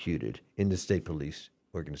prosecuted in the state police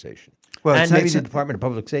organization? Well, and maybe the Department of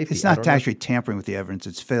Public Safety. It's not actually tampering with the evidence.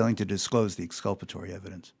 It's failing to disclose the exculpatory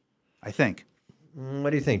evidence, I think.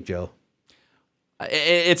 What do you think, Joe?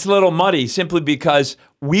 It's a little muddy simply because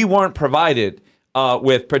we weren't provided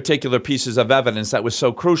with particular pieces of evidence that was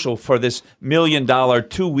so crucial for this $1 million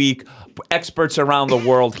 2-week experts around the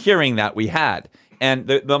world hearing that we had. And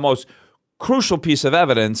the most crucial piece of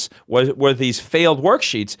evidence were these failed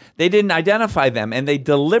worksheets. They didn't identify them, and they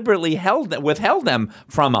deliberately withheld them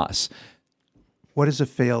from us. What is a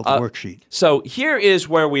failed worksheet? So here is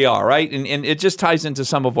where we are, right? And it just ties into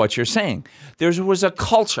some of what you're saying. There was a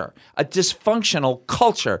culture, a dysfunctional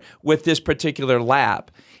culture with this particular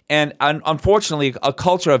lab. And unfortunately, a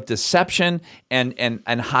culture of deception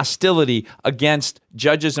and hostility against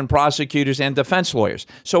judges and prosecutors and defense lawyers.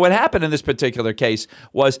 So what happened in this particular case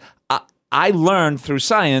was I learned through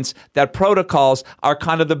science that protocols are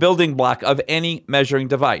kind of the building block of any measuring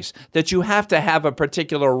device, that you have to have a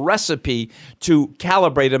particular recipe to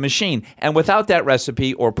calibrate a machine. And without that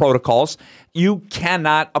recipe or protocols, you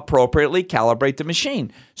cannot appropriately calibrate the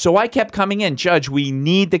machine. So I kept coming in, Judge, we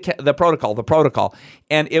need the protocol.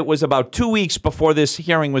 And it was about 2 weeks before this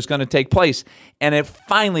hearing was going to take place. And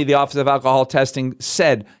finally, the Office of Alcohol Testing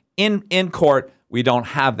said, in court, we don't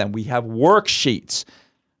have them. We have worksheets.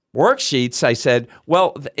 Worksheets, I said,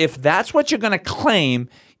 well, if that's what you're going to claim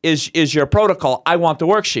is your protocol, I want the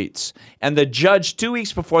worksheets. And the judge, 2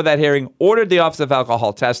 weeks before that hearing, ordered the Office of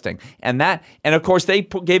Alcohol Testing. And of course, they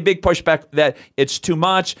gave big pushback that it's too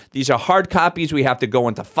much. These are hard copies. We have to go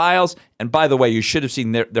into files. And by the way, you should have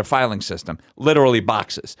seen their filing system. Literally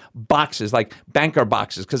boxes, like banker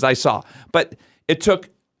boxes, because I saw. But it took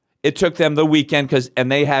them the weekend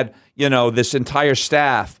and they had, this entire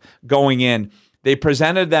staff going in. They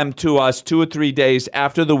presented them to us 2 or 3 days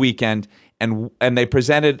after the weekend, and they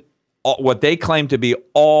presented what they claimed to be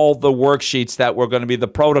all the worksheets that were going to be the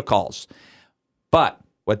protocols. But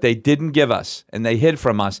what they didn't give us, and they hid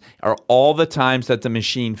from us, are all the times that the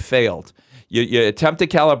machine failed. You attempted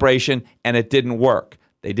calibration, and it didn't work.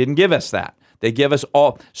 They didn't give us that. They give us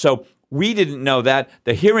all. So we didn't know that.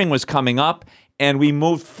 The hearing was coming up, and we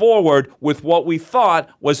moved forward with what we thought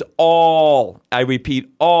was all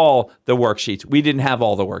the worksheets. We didn't have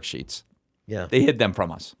all the worksheets. Yeah. They hid them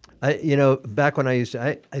from us. Back when I used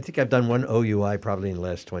to, I think I've done one OUI probably in the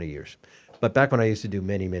last 20 years. But back when I used to do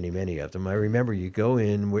many, many, many of them, I remember you go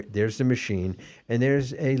in, there's the machine, and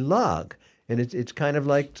there's a log. And it's kind of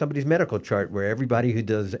like somebody's medical chart where everybody who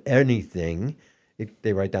does anything,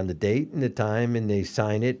 they write down the date and the time, and they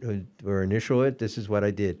sign it or initial it. This is what I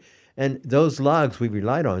did. And those logs we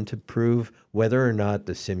relied on to prove whether or not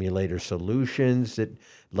the simulator solutions that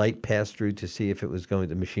light passed through to see if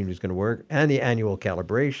the machine was going to work, and the annual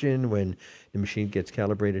calibration when the machine gets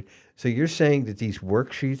calibrated. So you're saying that these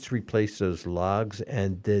worksheets replace those logs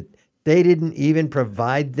and that they didn't even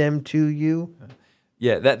provide them to you?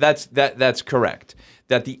 Yeah, that's correct.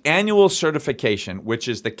 That the annual certification, which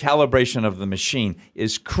is the calibration of the machine,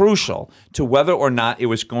 is crucial to whether or not it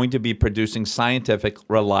was going to be producing scientific,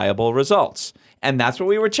 reliable results. And that's what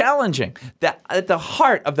we were challenging. That at the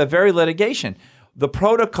heart of the very litigation, the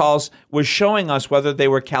protocols was showing us whether they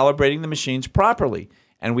were calibrating the machines properly.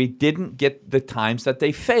 And we didn't get the times that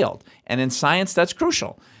they failed. And in science, that's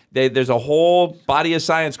crucial. There's a whole body of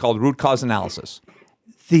science called root cause analysis.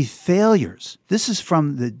 The failures. This is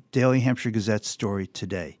from the Daily Hampshire Gazette story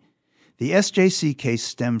today. The SJC case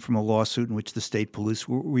stemmed from a lawsuit in which the state police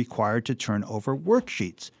were required to turn over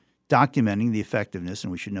worksheets documenting the effectiveness,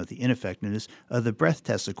 and we should note the ineffectiveness, of the breath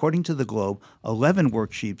tests. According to the Globe, 11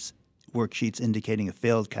 worksheets indicating a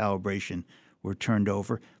failed calibration were turned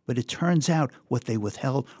over, but it turns out what they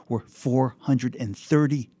withheld were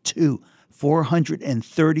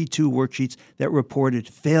 432 worksheets that reported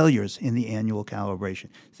failures in the annual calibration.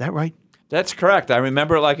 Is that right? That's correct. I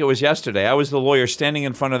remember it like it was yesterday. I was the lawyer standing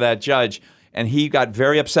in front of that judge, and he got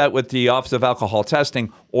very upset with the Office of Alcohol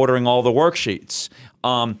Testing ordering all the worksheets.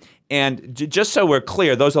 And just so we're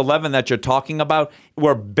clear, those 11 that you're talking about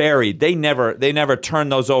were buried. They never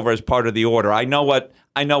turned those over as part of the order. I know what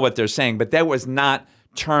they're saying, but that was not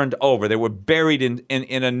turned over. They were buried in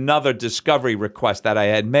another discovery request that I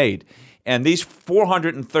had made. And these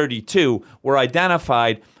 432 were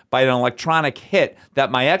identified by an electronic hit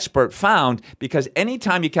that my expert found, because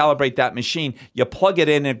anytime you calibrate that machine, you plug it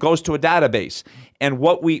in and it goes to a database. And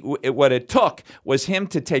what it took was him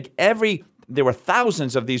to take there were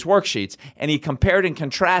thousands of these worksheets, and he compared and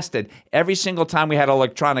contrasted every single time we had an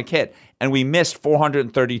electronic hit, and we missed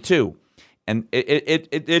 432. And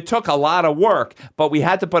it took a lot of work, but we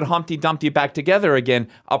had to put Humpty Dumpty back together again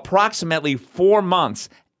approximately 4 months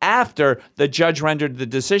after the judge rendered the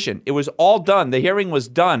decision. It was all done. The hearing was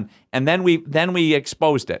done, and then we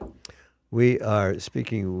exposed it. We are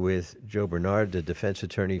speaking with Joe Bernard, the defense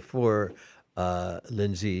attorney for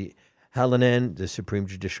Lindsay Hallinan. The Supreme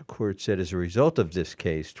Judicial Court said as a result of this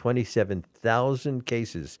case, 27,000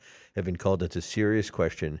 cases have been called into serious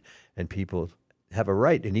question, and people have a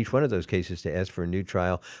right in each one of those cases to ask for a new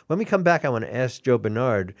trial. When we come back, I want to ask Joe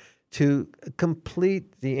Bernard to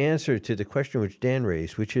complete the answer to the question which Dan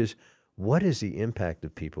raised, which is, what is the impact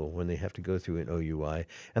of people when they have to go through an OUI?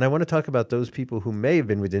 And I want to talk about those people who may have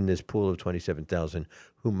been within this pool of 27,000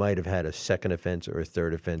 who might have had a second offense or a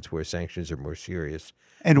third offense where sanctions are more serious.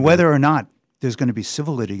 And whether or not there's going to be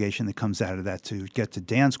civil litigation that comes out of that, to get to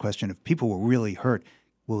Dan's question, if people were really hurt,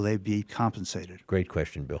 will they be compensated? Great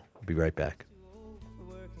question, Bill. We'll be right back.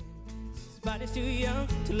 Body's too young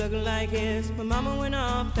to look like his. My mama went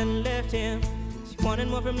off and left him. She wanted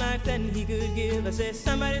more from life than he could give. I said,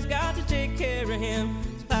 somebody's got to take care of him.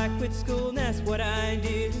 So I quit school and that's what I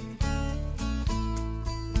did.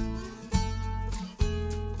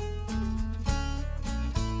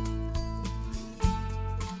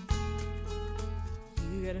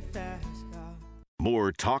 You got a fast car.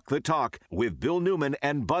 More Talk the Talk with Bill Newman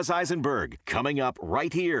and Buzz Eisenberg coming up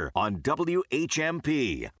right here on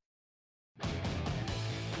WHMP.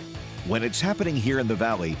 When it's happening here in the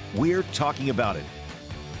Valley, we're talking about it.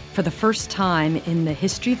 For the first time in the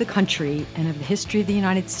history of the country and of the history of the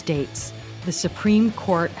United States, the Supreme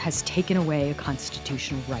Court has taken away a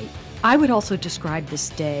constitutional right. I would also describe this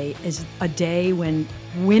day as a day when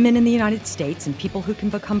women in the United States and people who can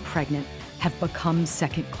become pregnant have become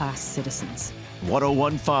second-class citizens.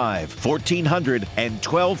 1015, 1400, and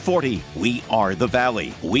 1240. We are the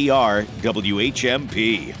Valley. We are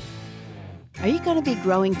WHMP. Are you going to be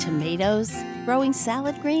growing tomatoes, growing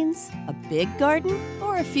salad greens, a big garden,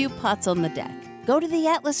 or a few pots on the deck? Go to the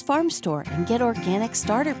Atlas Farm Store and get organic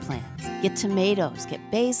starter plants. Get tomatoes, get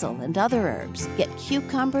basil and other herbs. Get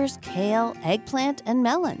cucumbers, kale, eggplant, and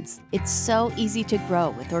melons. It's so easy to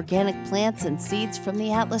grow with organic plants and seeds from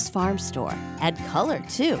the Atlas Farm Store. Add color,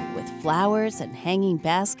 too, with flowers and hanging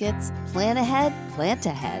baskets. Plan ahead, plant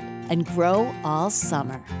ahead, and grow all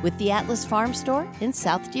summer with the Atlas Farm Store in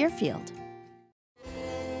South Deerfield.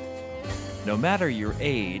 No matter your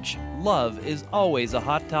age, love is always a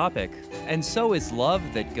hot topic. And so is love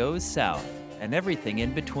that goes south and everything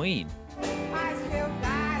in between.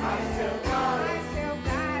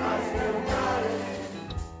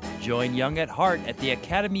 Join Young at Heart at the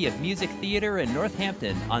Academy of Music Theater in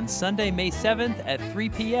Northampton on Sunday, May 7th at 3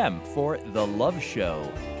 p.m. for The Love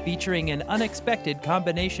Show, featuring an unexpected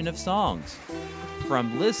combination of songs.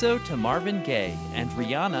 From Lizzo to Marvin Gaye and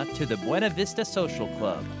Rihanna to the Buena Vista Social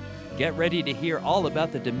Club. Get ready to hear all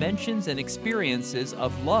about the dimensions and experiences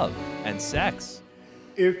of love and sex.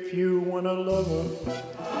 If you want a lover,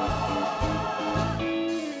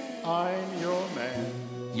 I'm your man.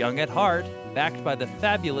 Young at Heart, backed by the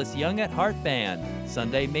fabulous Young at Heart Band.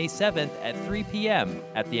 Sunday, May 7th at 3 p.m.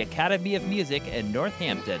 at the Academy of Music in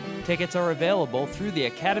Northampton. Tickets are available through the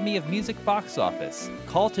Academy of Music box office.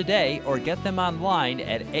 Call today or get them online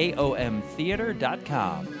at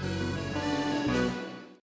aomtheater.com.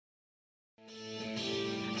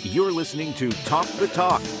 You're listening to Talk the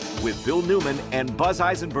Talk with Bill Newman and Buzz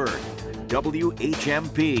Eisenberg,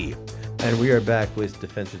 WHMP. And we are back with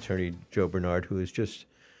defense attorney Joe Bernard, who is just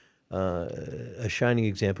a shining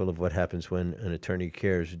example of what happens when an attorney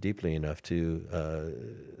cares deeply enough to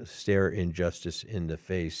stare injustice in the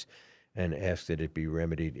face and ask that it be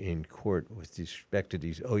remedied in court with respect to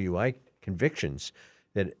these OUI convictions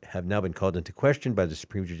that have now been called into question by the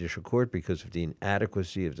Supreme Judicial Court because of the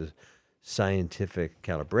inadequacy of the scientific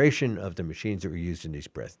calibration of the machines that were used in these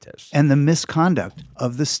breath tests. And the misconduct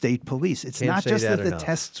of the state police. It's Can't not say just that that the enough.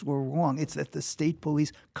 tests were wrong, it's that the state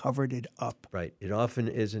police covered it up. Right. It often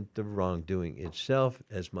isn't the wrongdoing itself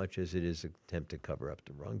as much as it is an attempt to cover up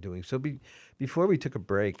the wrongdoing. So before we took a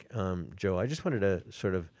break, Joe, I just wanted to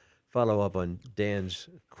sort of follow up on Dan's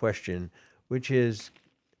question, which is,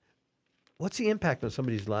 what's the impact on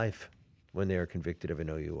somebody's life when they are convicted of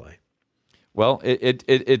an OUI? Well,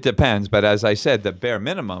 it depends, but as I said, the bare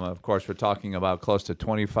minimum, of course, we're talking about close to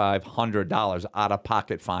 $2,500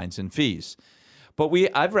 out-of-pocket fines and fees. But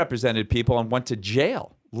I've represented people and went to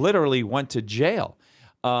jail, literally went to jail.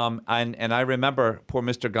 And I remember poor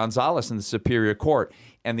Mr. Gonzalez in the Superior Court,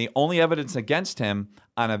 and the only evidence against him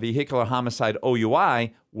on a vehicular homicide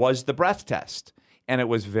OUI was the breath test, and it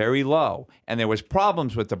was very low, and there was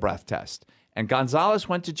problems with the breath test. And Gonzalez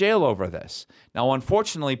went to jail over this. Now,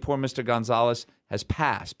 unfortunately, poor Mr. Gonzalez has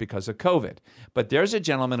passed because of COVID. But there's a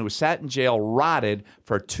gentleman who sat in jail, rotted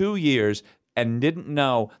for 2 years, and didn't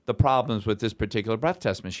know the problems with this particular breath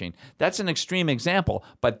test machine. That's an extreme example,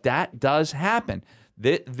 but that does happen.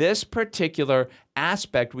 This particular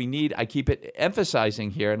aspect we need, I keep it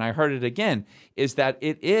emphasizing here, and I heard it again, is that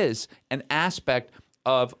it is an aspect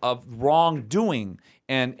of wrongdoing.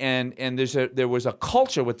 And there was a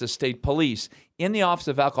culture with the state police in the Office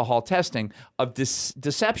of Alcohol Testing of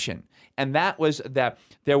deception, and that was that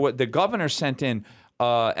the governor sent in,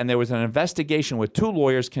 and there was an investigation with 2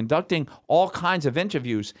 lawyers conducting all kinds of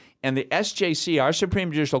interviews, and the SJC, our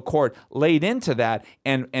Supreme Judicial Court, laid into that,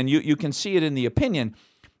 and you can see it in the opinion.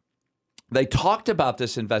 They talked about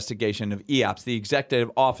this investigation of EOPS, the Executive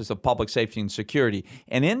Office of Public Safety and Security.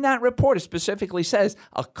 And in that report, it specifically says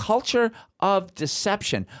a culture of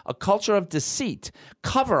deception, a culture of deceit,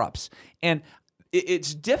 cover-ups. And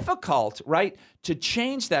it's difficult, right, to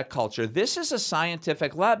change that culture. This is a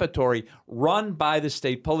scientific laboratory run by the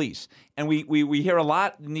state police. And we hear a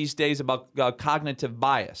lot in these days about cognitive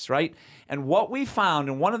bias, right? And what we found,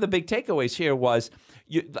 and one of the big takeaways here was,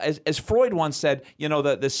 as Freud once said,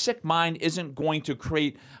 the sick mind isn't going to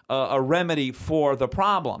create a remedy for the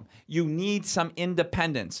problem. You need some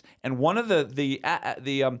independence. And one of the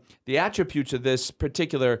attributes of this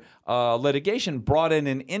particular litigation brought in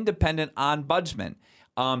an independent ombudsman.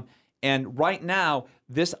 And right now,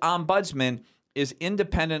 this ombudsman is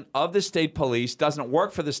independent of the state police, doesn't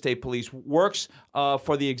work for the state police, works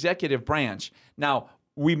for the executive branch. Now,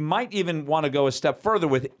 we might even want to go a step further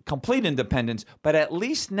with complete independence, but at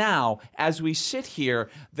least now, as we sit here,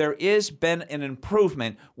 there has been an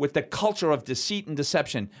improvement with the culture of deceit and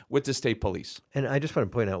deception with the state police. And I just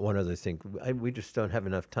want to point out one other thing. We just don't have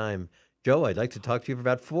enough time. Joe, I'd like to talk to you for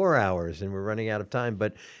about 4 hours, and we're running out of time.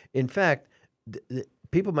 But in fact,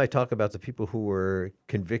 people might talk about the people who were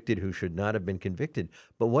convicted who should not have been convicted.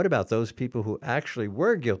 But what about those people who actually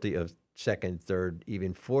were guilty of second, third,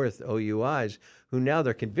 even fourth OUIs, who now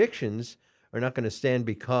their convictions are not going to stand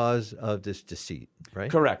because of this deceit,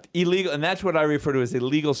 right? Correct. Illegal, and that's what I refer to as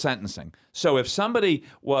illegal sentencing. So if somebody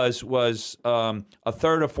was a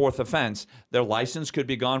third or fourth offense, their license could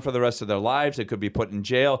be gone for the rest of their lives. It could be put in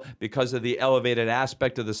jail because of the elevated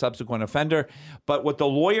aspect of the subsequent offender. But what the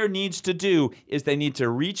lawyer needs to do is they need to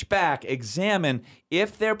reach back, examine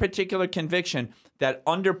if their particular conviction that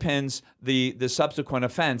underpins the subsequent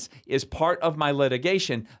offense is part of my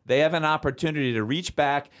litigation. They have an opportunity to reach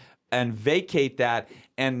back and vacate that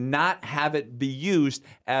and not have it be used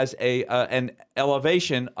as an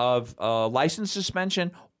elevation of license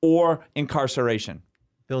suspension or incarceration.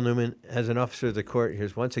 Bill Newman, as an officer of the court,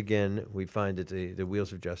 here's once again, we find that the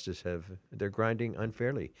wheels of justice they're grinding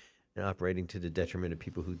unfairly and operating to the detriment of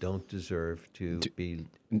people who don't deserve to be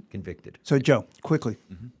convicted. So, Joe, quickly,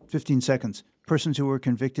 15 seconds. Persons who were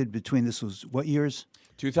convicted between this was what years?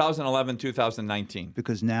 2011, 2019.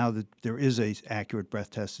 Because now that there is a accurate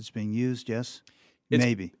breath test that's being used, yes?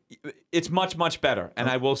 Maybe. It's much, much better. And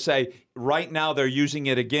I will say right now they're using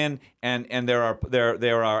it again, and there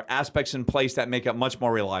are aspects in place that make it much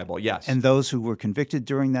more reliable, yes. And those who were convicted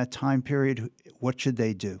during that time period, what should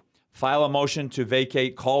they do? File a motion to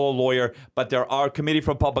vacate, call a lawyer, but Committee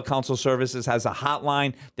for Public Counsel Services has a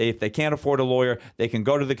hotline. If they can't afford a lawyer, they can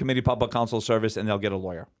go to the Committee of Public Counsel Service and they'll get a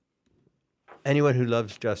lawyer. Anyone who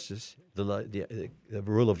loves justice, the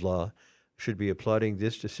rule of law, should be applauding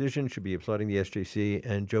this decision, should be applauding the SJC,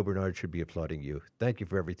 and Joe Bernard should be applauding you. Thank you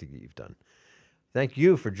for everything that you've done. Thank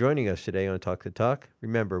you for joining us today on Talk the Talk.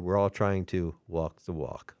 Remember, we're all trying to walk the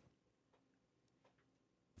walk.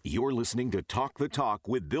 You're listening to Talk the Talk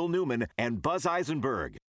with Bill Newman and Buzz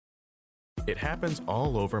Eisenberg. It happens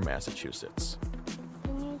all over Massachusetts.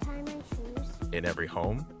 Can you tie my shoes? In every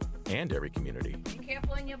home and every community. Be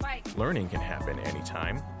careful on your bike. Learning can happen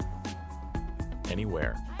anytime,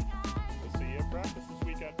 anywhere. We'll see you at practice this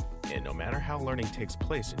weekend. And no matter how learning takes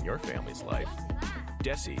place in your family's life,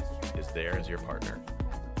 DESE is there as your partner.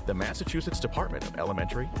 The Massachusetts Department of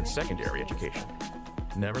Elementary and Secondary Education.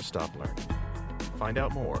 Never stop learning. Find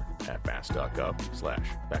out more at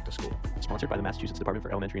mass.gov/back-to-school. Sponsored by the Massachusetts Department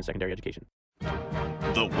for Elementary and Secondary Education.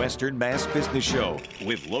 The Western Mass Business Show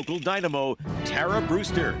with local dynamo Tara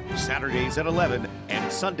Brewster. Saturdays at 11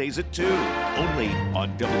 and Sundays at 2. Only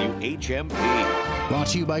on WHMP. Brought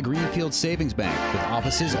to you by Greenfield Savings Bank with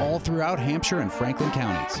offices all throughout Hampshire and Franklin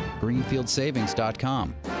counties.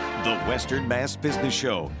 GreenfieldSavings.com. The Western Mass Business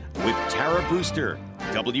Show with Tara Brewster.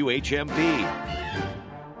 WHMP.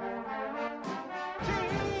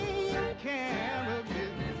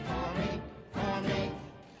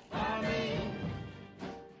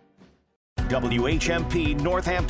 WHMP Northampton.